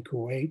Iraq from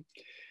Kuwait.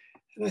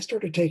 And I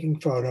started taking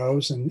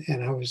photos, and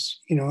I was,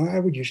 I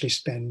would usually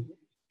spend,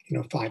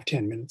 5,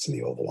 10 minutes in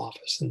the Oval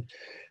Office. And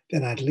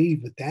then I'd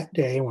leave. But that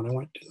day when I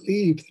went to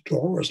leave, the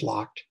door was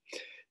locked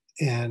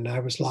and I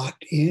was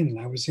locked in.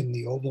 I was in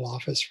the Oval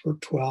Office for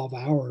 12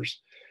 hours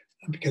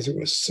because it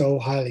was so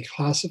highly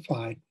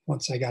classified.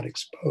 Once I got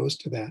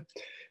exposed to that,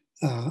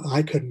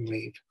 I couldn't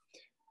leave.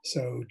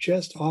 So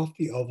just off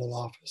the Oval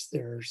Office,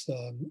 there's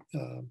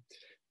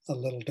a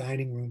little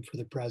dining room for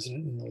the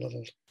president and a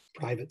little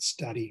private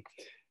study.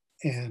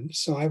 And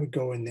so I would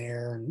go in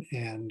there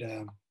and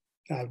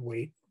I'd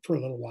wait for a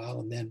little while.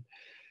 And then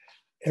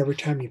every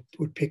time he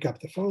would pick up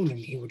the phone and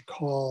he would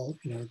call,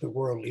 the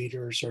world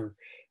leaders or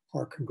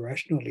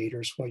congressional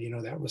leaders, well,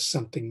 that was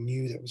something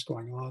new that was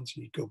going on.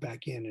 So you'd go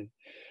back in and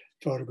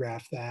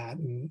photograph that.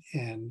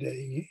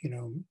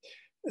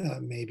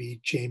 Maybe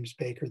James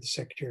Baker, the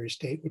Secretary of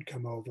State, would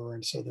come over.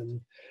 And so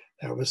then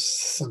that was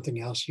something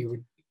else you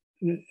would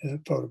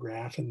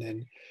photograph. And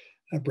then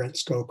Brent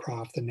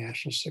Scowcroft, the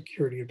National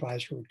Security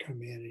Advisor, would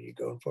come in and you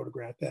go and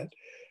photograph that.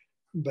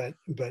 But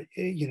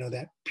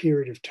that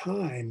period of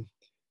time,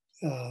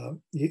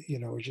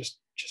 was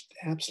just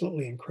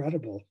absolutely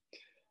incredible.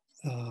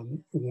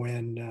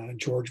 When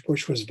George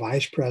Bush was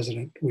vice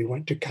president, we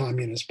went to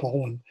communist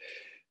Poland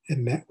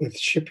and met with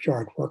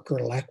shipyard worker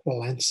Lech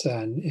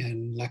Walesa,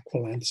 and Lech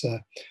Walesa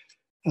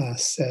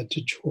said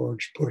to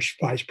George Bush,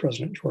 Vice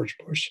President George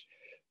Bush,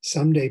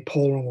 someday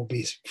Poland will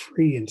be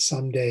free and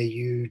someday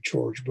you,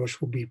 George Bush,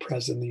 will be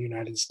president of the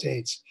United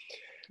States.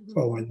 Mm-hmm.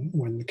 Well,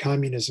 when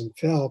communism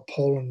fell,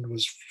 Poland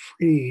was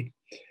freed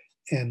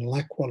and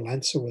Lech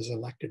Walesa was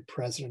elected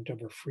president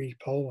of a free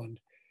Poland.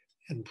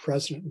 And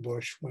President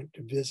Bush went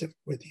to visit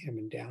with him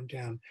in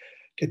downtown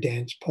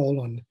Gdansk,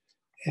 Poland.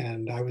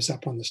 And I was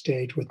up on the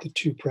stage with the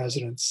two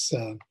presidents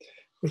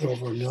with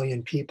over 1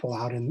 million people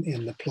out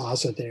in the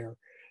plaza there,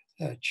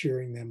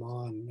 cheering them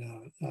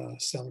on,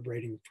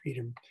 celebrating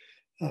freedom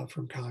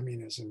from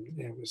communism.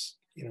 It was,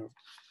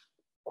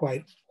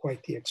 quite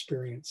the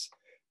experience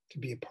to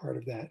be a part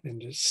of that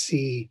and to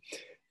see,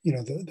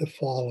 the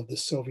fall of the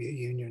Soviet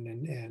Union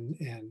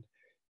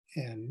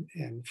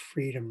and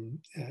freedom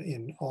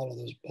in all of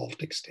those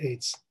Baltic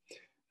states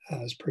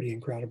is pretty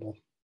incredible.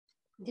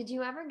 Did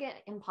you ever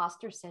get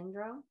imposter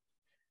syndrome?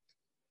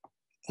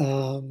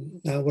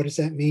 What does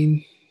that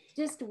mean?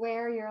 Just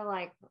where you're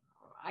like,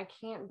 I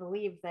can't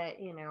believe that,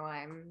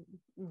 I'm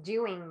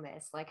doing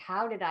this. Like,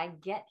 how did I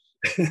get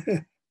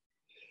here?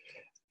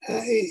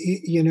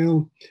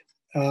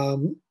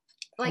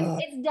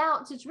 It's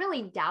doubts. It's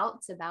really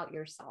doubts about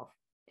yourself.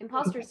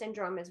 Imposter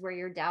syndrome is where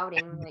you're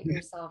doubting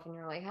yourself and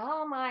you're like,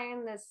 how am I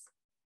in this?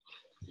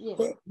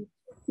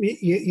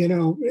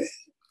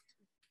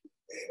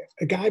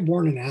 A guy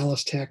born in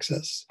Alice,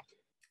 Texas,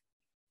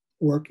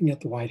 working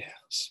at the White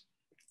House.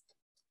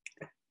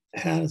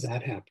 How does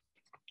that happen?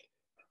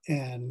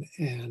 And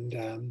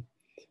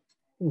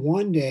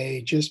one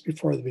day, just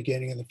before the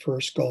beginning of the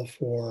first Gulf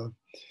War,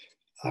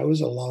 I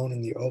was alone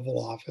in the Oval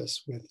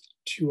Office with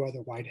 2 other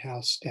White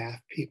House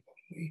staff people.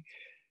 We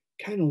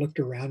kind of looked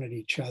around at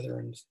each other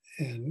and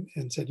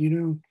said,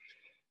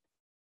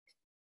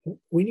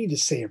 we need to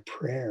say a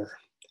prayer.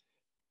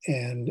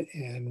 And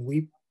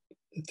we,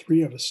 the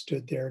 3 of us,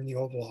 stood there in the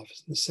Oval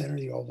Office, in the center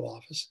of the Oval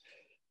Office,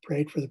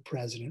 prayed for the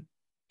president,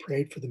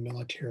 prayed for the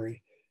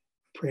military,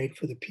 prayed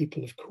for the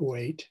people of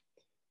Kuwait.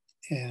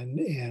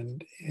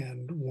 And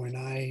when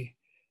I,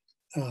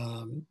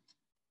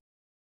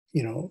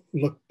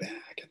 look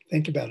back and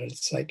think about it,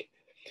 it's like,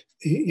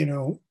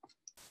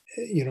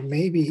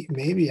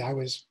 maybe I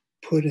was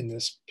put in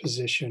this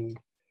position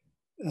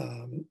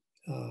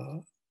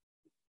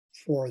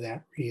for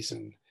that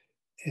reason.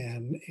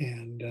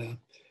 And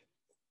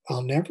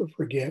I'll never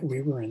forget,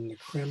 we were in the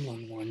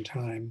Kremlin one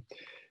time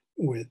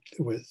with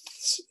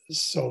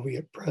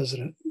Soviet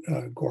President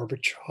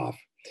Gorbachev,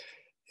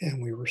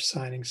 and we were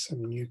signing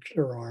some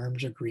nuclear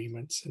arms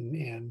agreements,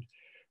 and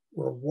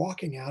we're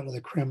walking out of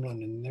the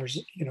Kremlin, and there's,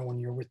 when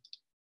you're with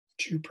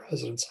 2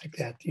 presidents like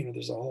that,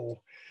 there's a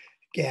whole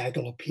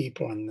gaggle of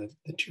people, and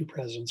the 2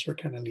 presidents were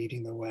kind of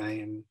leading the way,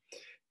 and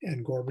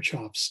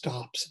Gorbachev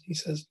stops and he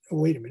says,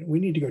 oh, wait a minute, we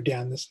need to go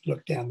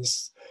look down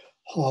this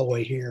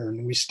hallway here.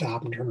 And we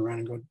stop and turn around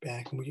and go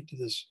back, and we get to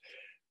this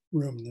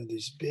room, and there are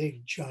these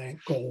big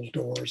giant gold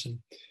doors,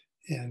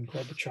 and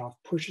Gorbachev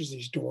pushes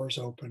these doors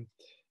open,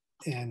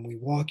 and we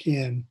walk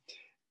in.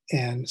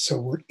 And so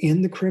we're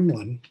in the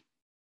Kremlin,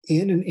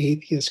 in an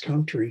atheist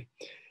country,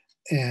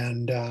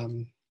 and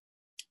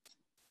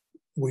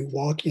we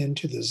walk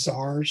into the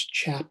Tsar's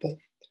chapel.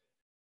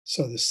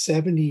 So the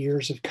 70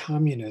 years of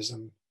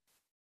communism,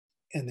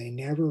 and they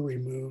never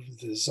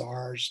removed the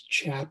Tsar's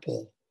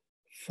chapel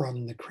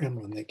from the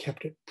Kremlin. They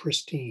kept it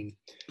pristine.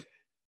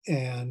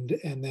 And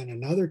then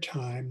another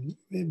time,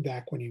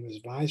 back when he was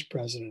vice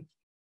president,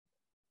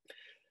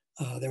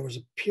 there was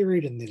a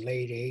period in the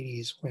late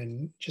 80s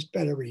when just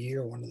about every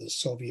year one of the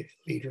Soviet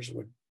leaders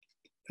would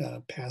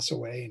pass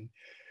away, and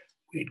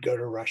we'd go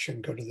to Russia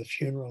and go to the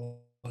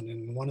funeral. And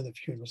in one of the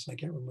funerals, I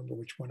can't remember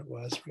which one it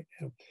was right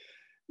now,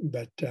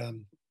 but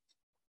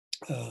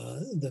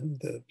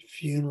the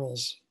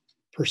funerals,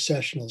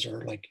 processionals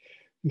are like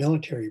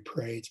military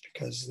parades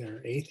because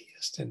they're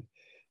atheist,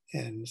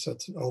 and so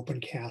it's an open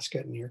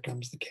casket, and here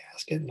comes the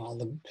casket, and all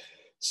the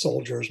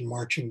soldiers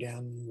marching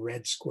down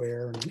Red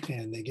Square,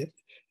 and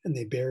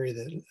they bury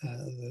the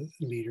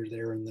leader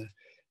there in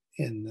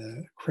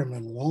the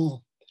Kremlin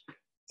Wall,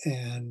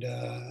 and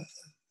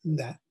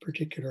that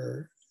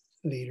particular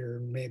leader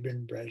may have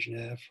been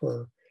Brezhnev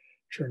or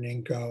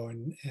Chernenko,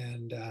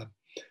 and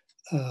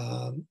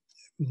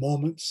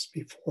moments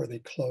before they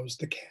closed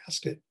the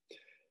casket,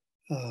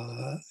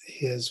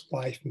 his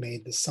wife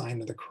made the sign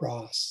of the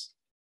cross,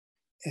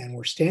 and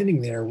we're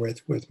standing there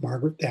with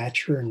Margaret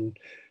Thatcher and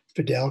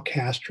Fidel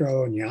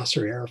Castro and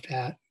Yasser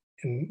Arafat,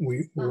 and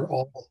we were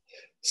all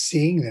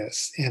seeing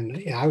this,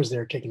 and I was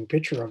there taking a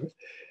picture of it,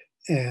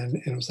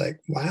 and it was like,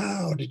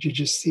 wow, did you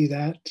just see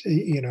that?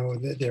 You know,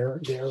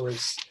 there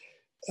was.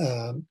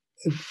 Um,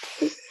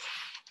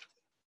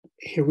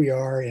 Here we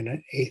are in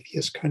an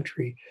atheist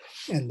country,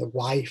 and the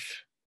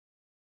wife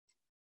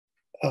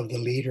of the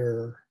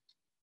leader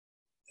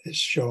is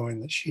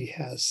showing that she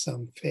has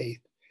some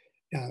faith.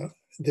 Now,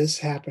 this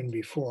happened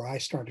before I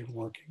started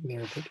working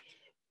there, but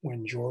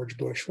when George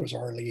Bush was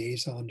our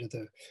liaison to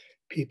the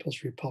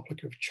People's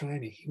Republic of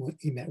China,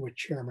 he met with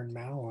Chairman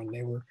Mao, and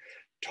they were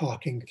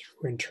talking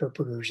through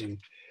interpreters, and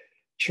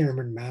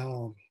Chairman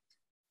Mao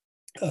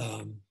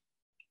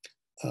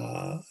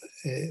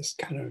is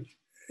kind of,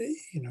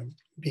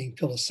 being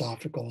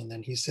philosophical, and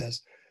then he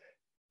says,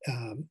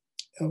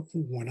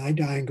 when I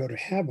die and go to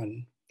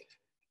heaven,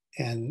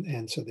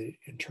 and so the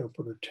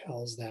interpreter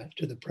tells that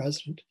to the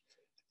president,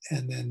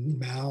 and then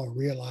Mao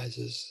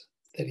realizes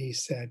that he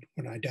said,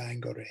 when I die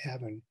and go to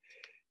heaven,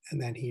 and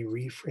then he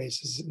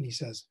rephrases it and he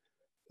says,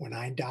 when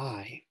I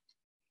die,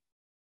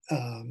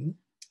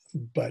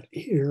 but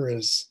here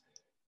is,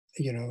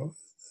 the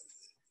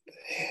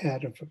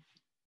head of a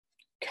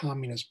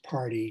communist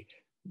party,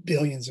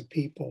 billions of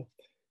people,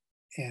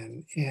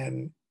 and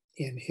in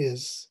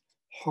his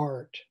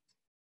heart,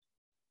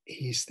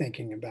 he's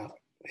thinking about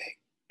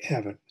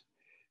heaven.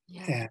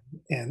 Yeah.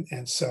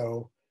 And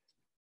so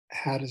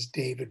how does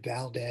David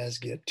Valdez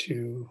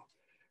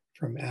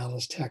from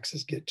Alice,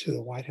 Texas, get to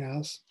the White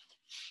House?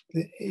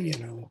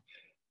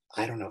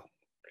 I don't know.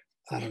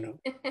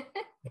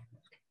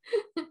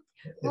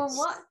 Well,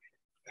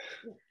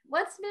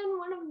 what's been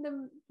one of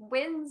the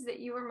wins that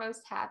you were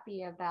most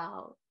happy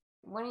about?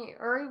 One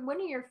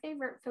of your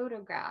favorite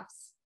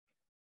photographs?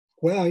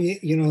 Well,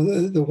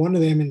 the one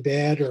of them in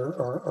bed,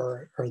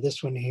 or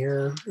this one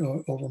here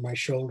over my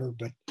shoulder,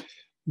 but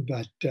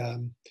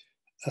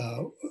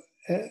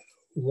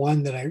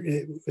one that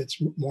it's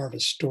more of a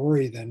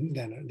story than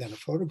a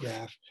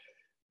photograph,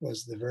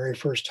 was the very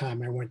first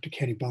time I went to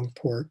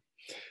Kennebunkport.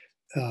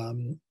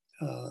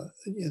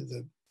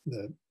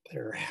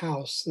 Their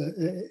house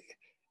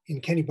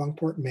in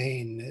Kennebunkport,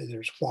 Maine.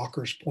 There's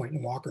Walker's Point,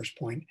 and Walker's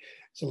Point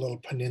is a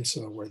little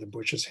peninsula where the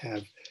Bushes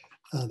have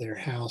their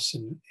house,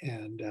 and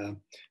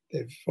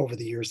they've, over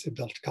the years, they've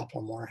built a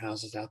couple more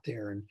houses out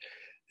there,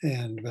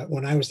 but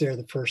when I was there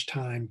the first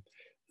time,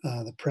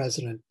 the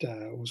president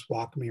was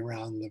walking me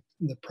around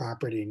the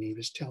property, and he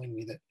was telling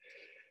me that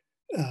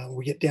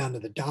we get down to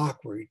the dock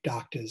where he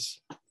docked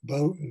his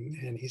boat,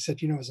 and he said,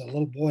 as a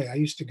little boy, I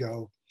used to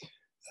go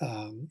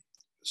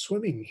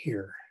swimming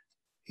here.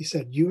 He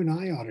said, you and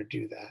I ought to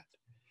do that.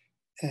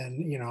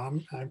 And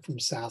I'm from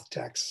South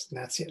Texas, and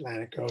that's the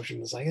Atlantic Ocean.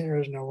 It's like,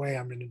 there's no way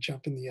I'm going to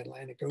jump in the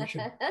Atlantic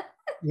Ocean.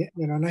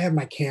 And I have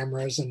my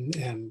cameras, and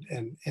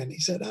he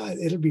said,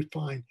 it'll be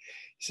fine.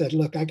 He said,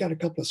 look, I got a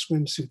couple of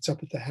swimsuits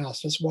up at the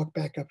house. Let's walk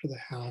back up to the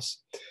house,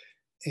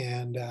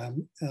 and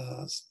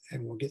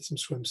we'll get some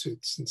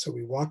swimsuits. And so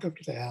we walk up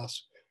to the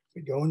house.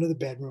 We go into the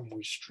bedroom.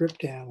 We strip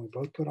down. We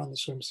both put on the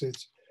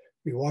swimsuits.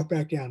 We walk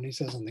back down. And he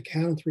says, on the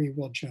count of three,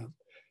 we'll jump.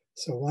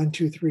 So 1,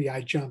 2, 3,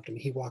 I jumped, and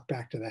he walked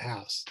back to the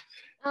house.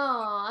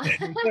 Oh.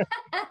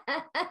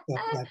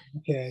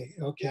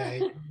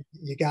 Okay,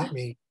 you got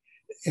me.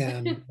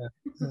 And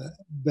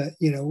but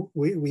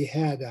we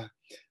had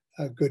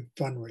a good,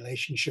 fun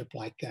relationship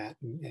like that,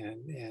 and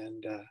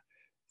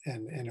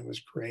it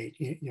was great.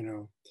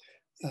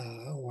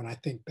 When I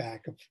think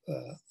back of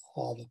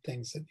all the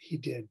things that he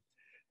did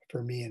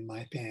for me and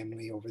my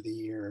family over the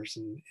years,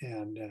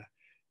 and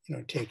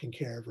taking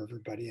care of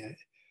everybody.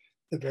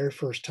 The very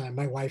first time,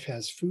 my wife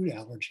has food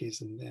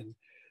allergies, and then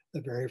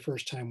the very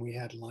first time we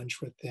had lunch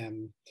with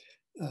them,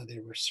 they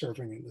were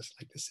serving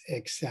this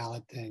egg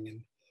salad thing,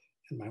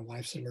 and my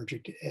wife's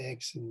allergic to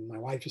eggs, and my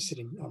wife is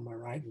sitting on my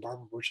right, and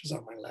Barbara Bush is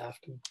on my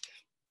left,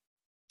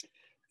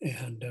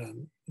 and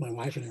my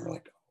wife and I were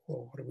like,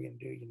 "Oh, what are we going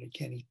to do? You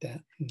can't eat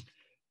that."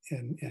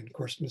 And of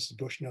course, Mrs.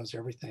 Bush knows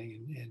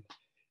everything,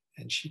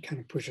 and she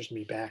kind of pushes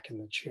me back in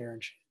the chair,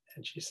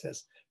 and she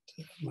says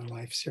to my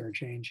wife, Sarah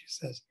Jane, she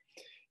says,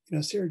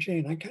 Sarah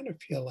Jane, I kind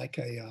of feel like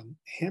a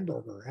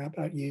hamburger. How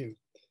about you?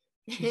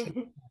 She said,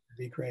 that'd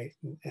be great.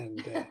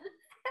 And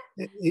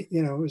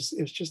it was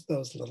just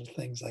those little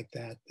things like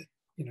that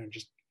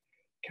just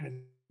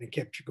kind of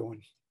kept you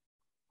going.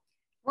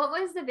 What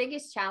was the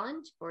biggest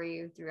challenge for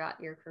you throughout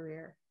your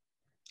career?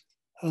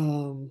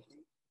 Um,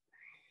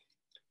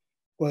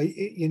 well,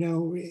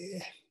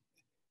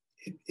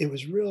 it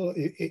was real.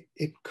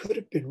 It could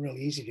have been real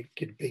easy to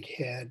get a big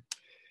head,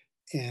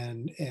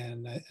 and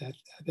I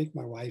think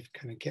my wife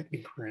kind of kept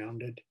me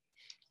grounded,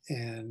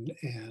 and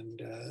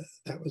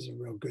that was a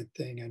real good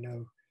thing. I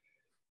know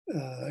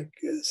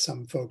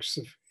some folks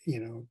have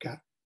got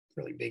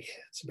really big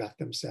heads about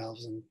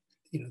themselves and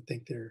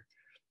think they're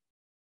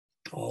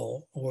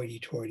all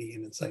hoity-toity,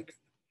 and it's like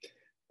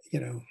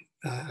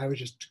I was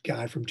just a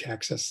guy from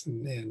Texas,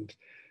 and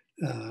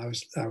I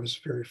was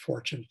very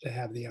fortunate to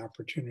have the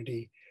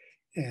opportunity,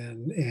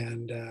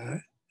 and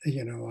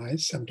I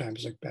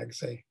sometimes look back and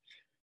say,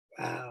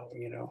 wow,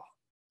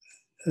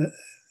 uh,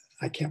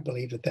 I can't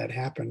believe that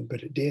happened,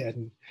 but it did,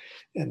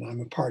 and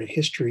I'm a part of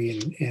history,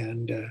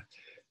 and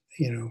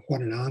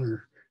what an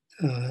honor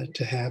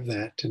to have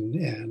that,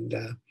 and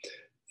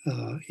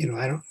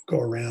I don't go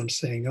around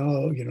saying,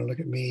 oh, look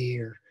at me,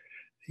 or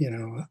you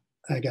know,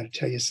 I got to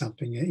tell you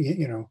something.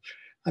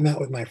 I'm out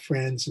with my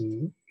friends,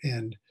 and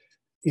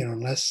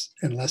unless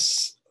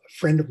a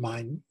friend of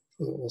mine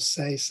will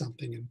say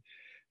something,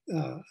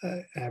 and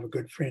I have a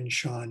good friend,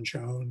 Sean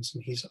Jones,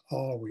 and he's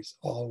always,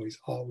 always,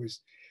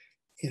 always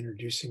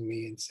introducing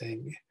me and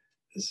saying,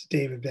 "This is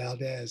David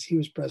Valdez. He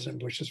was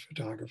President Bush's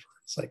photographer."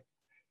 It's like,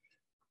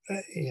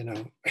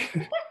 I'm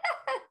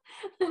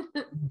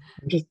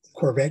just a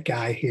Corvette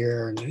guy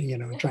here, and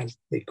trying to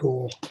stay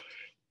cool.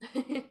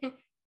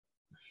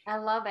 I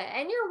love it.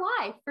 And your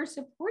wife for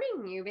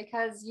supporting you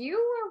because you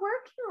were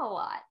working a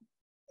lot.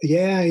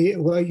 Yeah,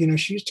 well,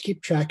 she used to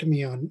keep track of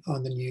me on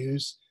the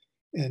news,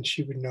 and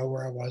she would know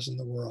where I was in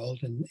the world.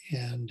 And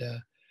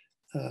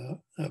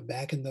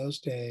back in those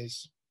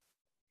days,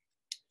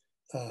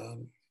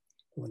 um,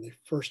 when they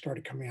first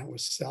started coming out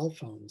with cell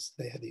phones,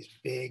 they had these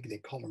big, they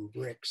called them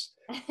bricks,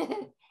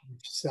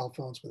 cell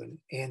phones with an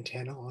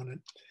antenna on it.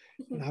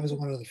 And I was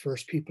one of the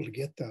first people to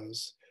get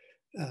those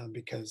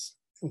because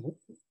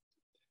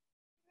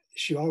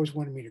she always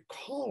wanted me to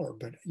call her,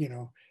 but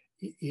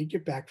you'd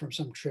get back from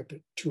some trip at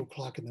 2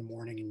 o'clock in the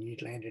morning, and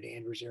you'd land at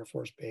Andrews Air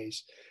Force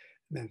Base,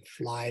 and then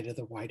fly to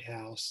the White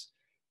House,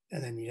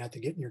 and then you'd have to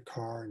get in your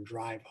car and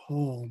drive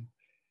home.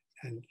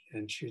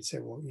 And she would say,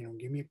 well,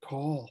 give me a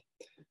call.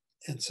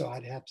 And so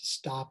I'd have to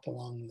stop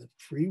along the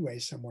freeway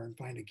somewhere and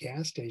find a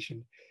gas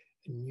station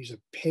and use a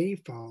pay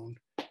phone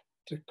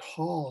to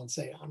call and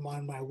say, I'm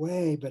on my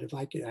way, but if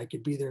I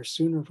could be there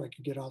sooner if I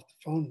could get off the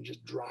phone and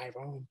just drive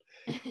home.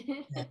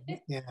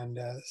 And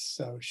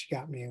so she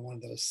got me one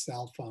of those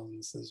cell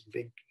phones, those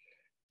big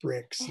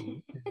bricks,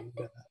 and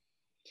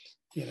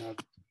I've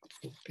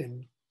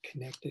been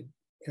connected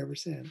ever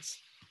since.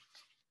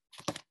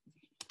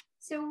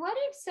 So what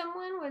if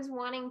someone was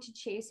wanting to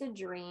chase a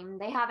dream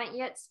they haven't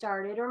yet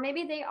started, or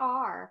maybe they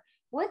are?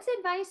 What's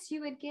advice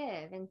you would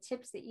give and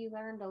tips that you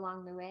learned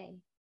along the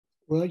way?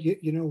 Well,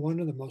 one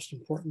of the most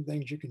important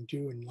things you can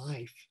do in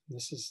life,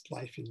 this is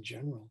life in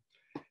general,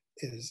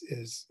 is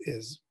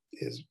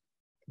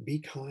be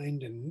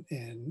kind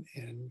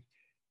and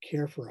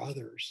care for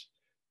others,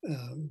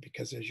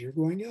 because as you're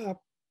going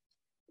up,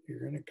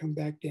 you're going to come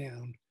back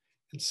down,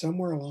 and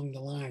somewhere along the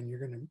line,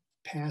 you're going to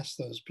pass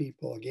those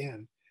people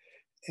again.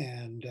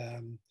 And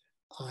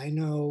I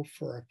know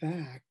for a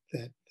fact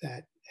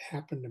that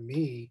happened to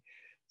me,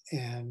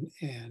 and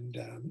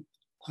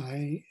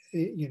I,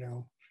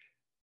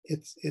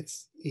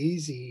 it's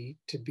easy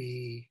to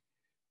be,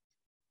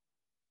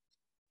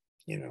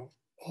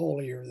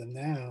 holier than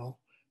thou,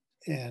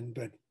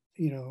 but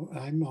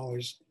I'm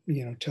always,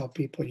 tell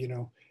people,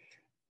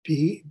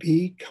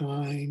 be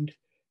kind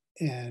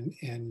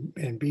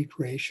and be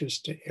gracious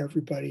to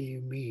everybody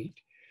you meet,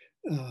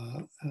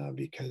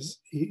 because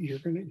you're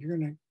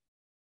gonna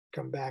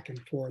come back and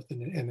forth,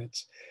 and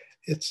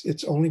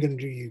it's only going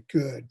to do you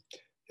good.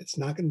 It's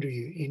not going to do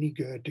you any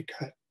good to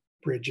cut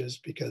bridges,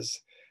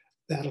 because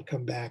that'll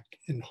come back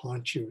and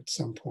haunt you at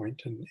some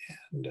point.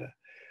 And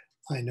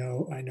I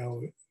know,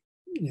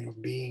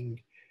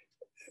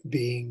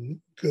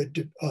 being good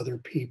to other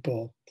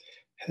people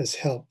has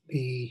helped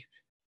me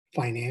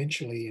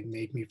financially and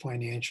made me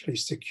financially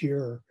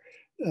secure,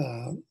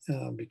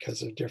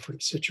 because of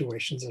different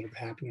situations that have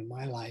happened in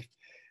my life.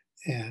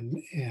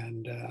 And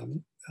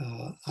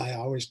I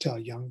always tell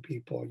young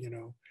people,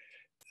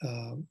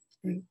 uh,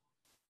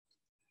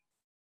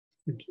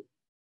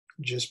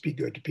 just be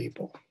good to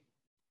people.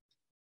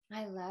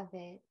 I love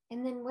it.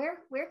 And then where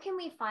can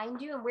we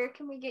find you, and where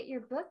can we get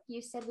your book?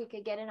 You said we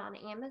could get it on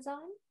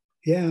Amazon.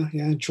 Yeah.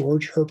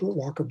 George Herbert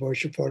Walker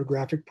Bush, a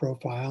photographic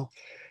profile,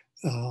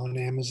 on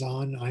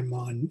Amazon.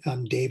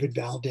 I'm David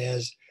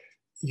Valdez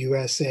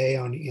USA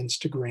on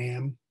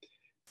Instagram,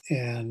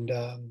 and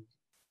I'm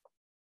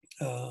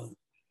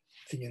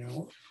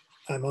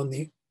on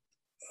the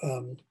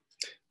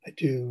I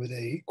do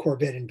the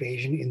Corvette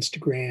Invasion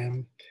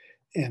Instagram,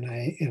 and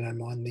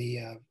I'm on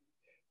the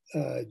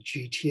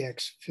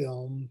GTX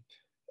Film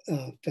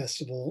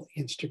Festival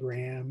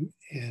Instagram,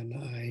 and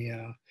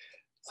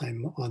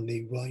I'm on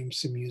the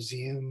Williamson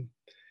Museum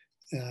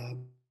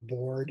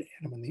board,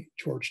 and I'm on the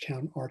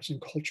Georgetown Arts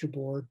and Culture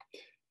board,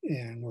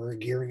 and we're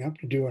gearing up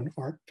to do an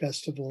art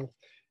festival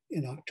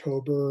in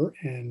October,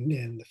 and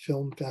the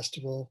film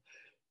festival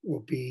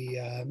will be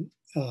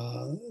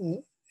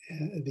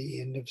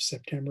the end of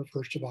September,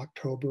 1st of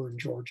October in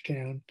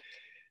Georgetown,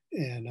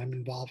 and I'm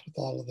involved with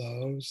all of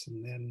those.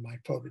 And then my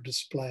photo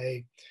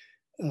display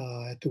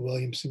at the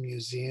Williamson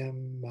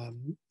Museum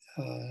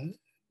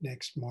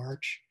next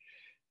March.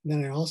 And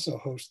then I also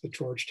host the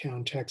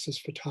Georgetown, Texas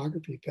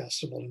Photography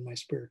Festival in my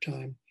spare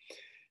time,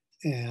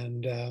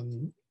 and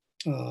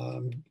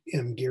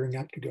am gearing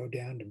up to go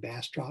down to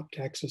Bastrop,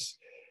 Texas,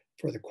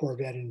 for the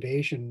Corvette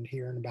invasion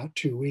here in about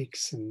 2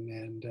 weeks,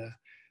 and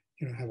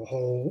have a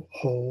whole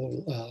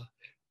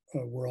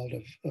world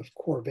of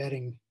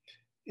Corvetting,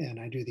 and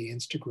I do the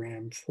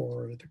Instagram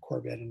for the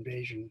Corvette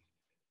invasion.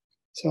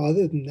 So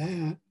other than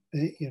that,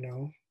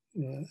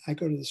 I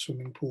go to the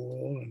swimming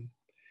pool and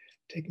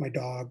take my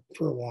dog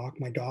for a walk.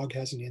 My dog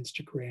has an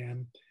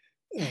Instagram.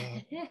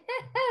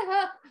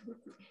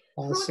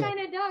 What kind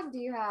of dog do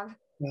you have?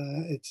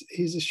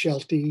 He's a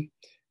Sheltie,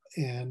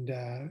 and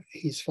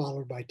he's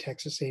followed by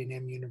Texas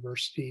A&M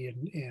University,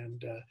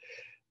 and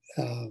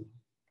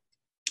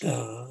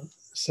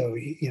so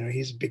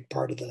he's a big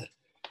part of the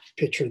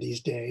picture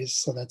these days.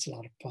 So that's a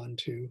lot of fun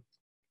too.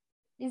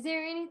 Is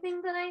there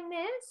anything that I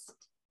missed?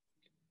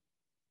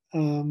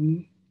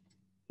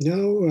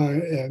 No,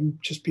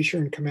 just be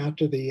sure and come out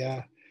to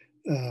the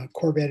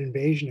Corvette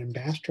invasion in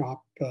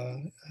Bastrop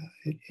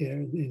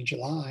in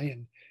July,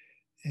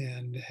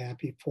 and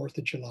happy 4th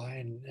of July,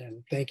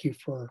 and thank you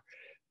for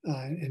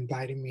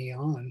inviting me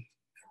on.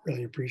 I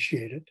really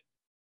appreciate it.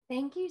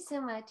 Thank you so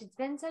much. It's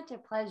been such a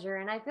pleasure,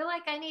 and I feel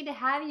like I need to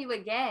have you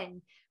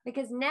again,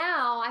 because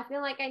now I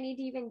feel like I need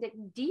to even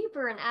dig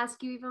deeper and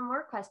ask you even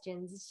more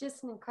questions. It's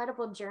just an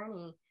incredible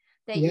journey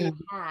that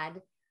you've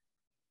had.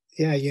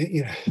 Yeah,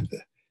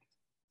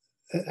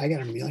 I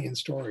got a million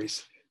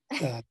stories.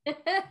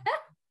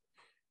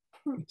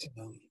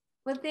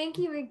 Well, thank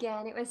you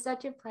again. It was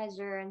such a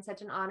pleasure and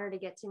such an honor to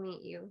get to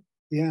meet you.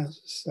 Yeah,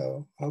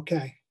 so,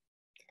 okay.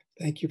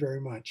 Thank you very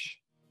much.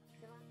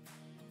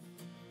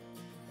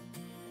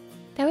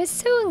 That was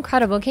so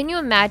incredible. Can you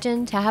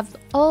imagine to have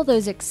all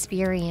those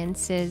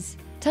experiences?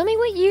 Tell me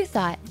what you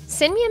thought.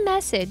 Send me a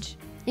message.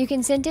 You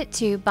can send it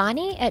to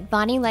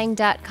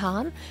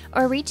bonnie@bonnielang.com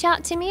or reach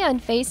out to me on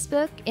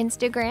Facebook,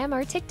 Instagram,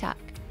 or TikTok.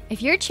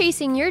 If you're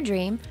chasing your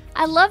dream,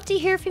 I'd love to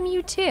hear from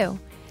you too.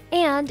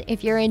 And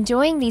if you're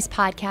enjoying these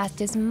podcasts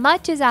as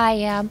much as I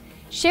am,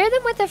 share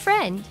them with a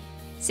friend.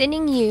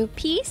 Sending you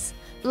peace,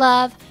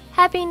 love,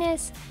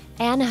 happiness,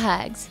 and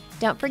hugs.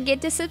 Don't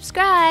forget to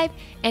subscribe.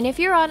 And if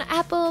you're on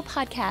Apple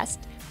Podcast,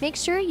 make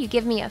sure you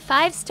give me a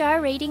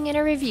 5-star rating and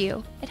a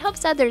review. It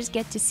helps others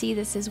get to see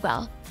this as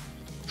well.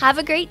 Have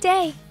a great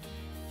day.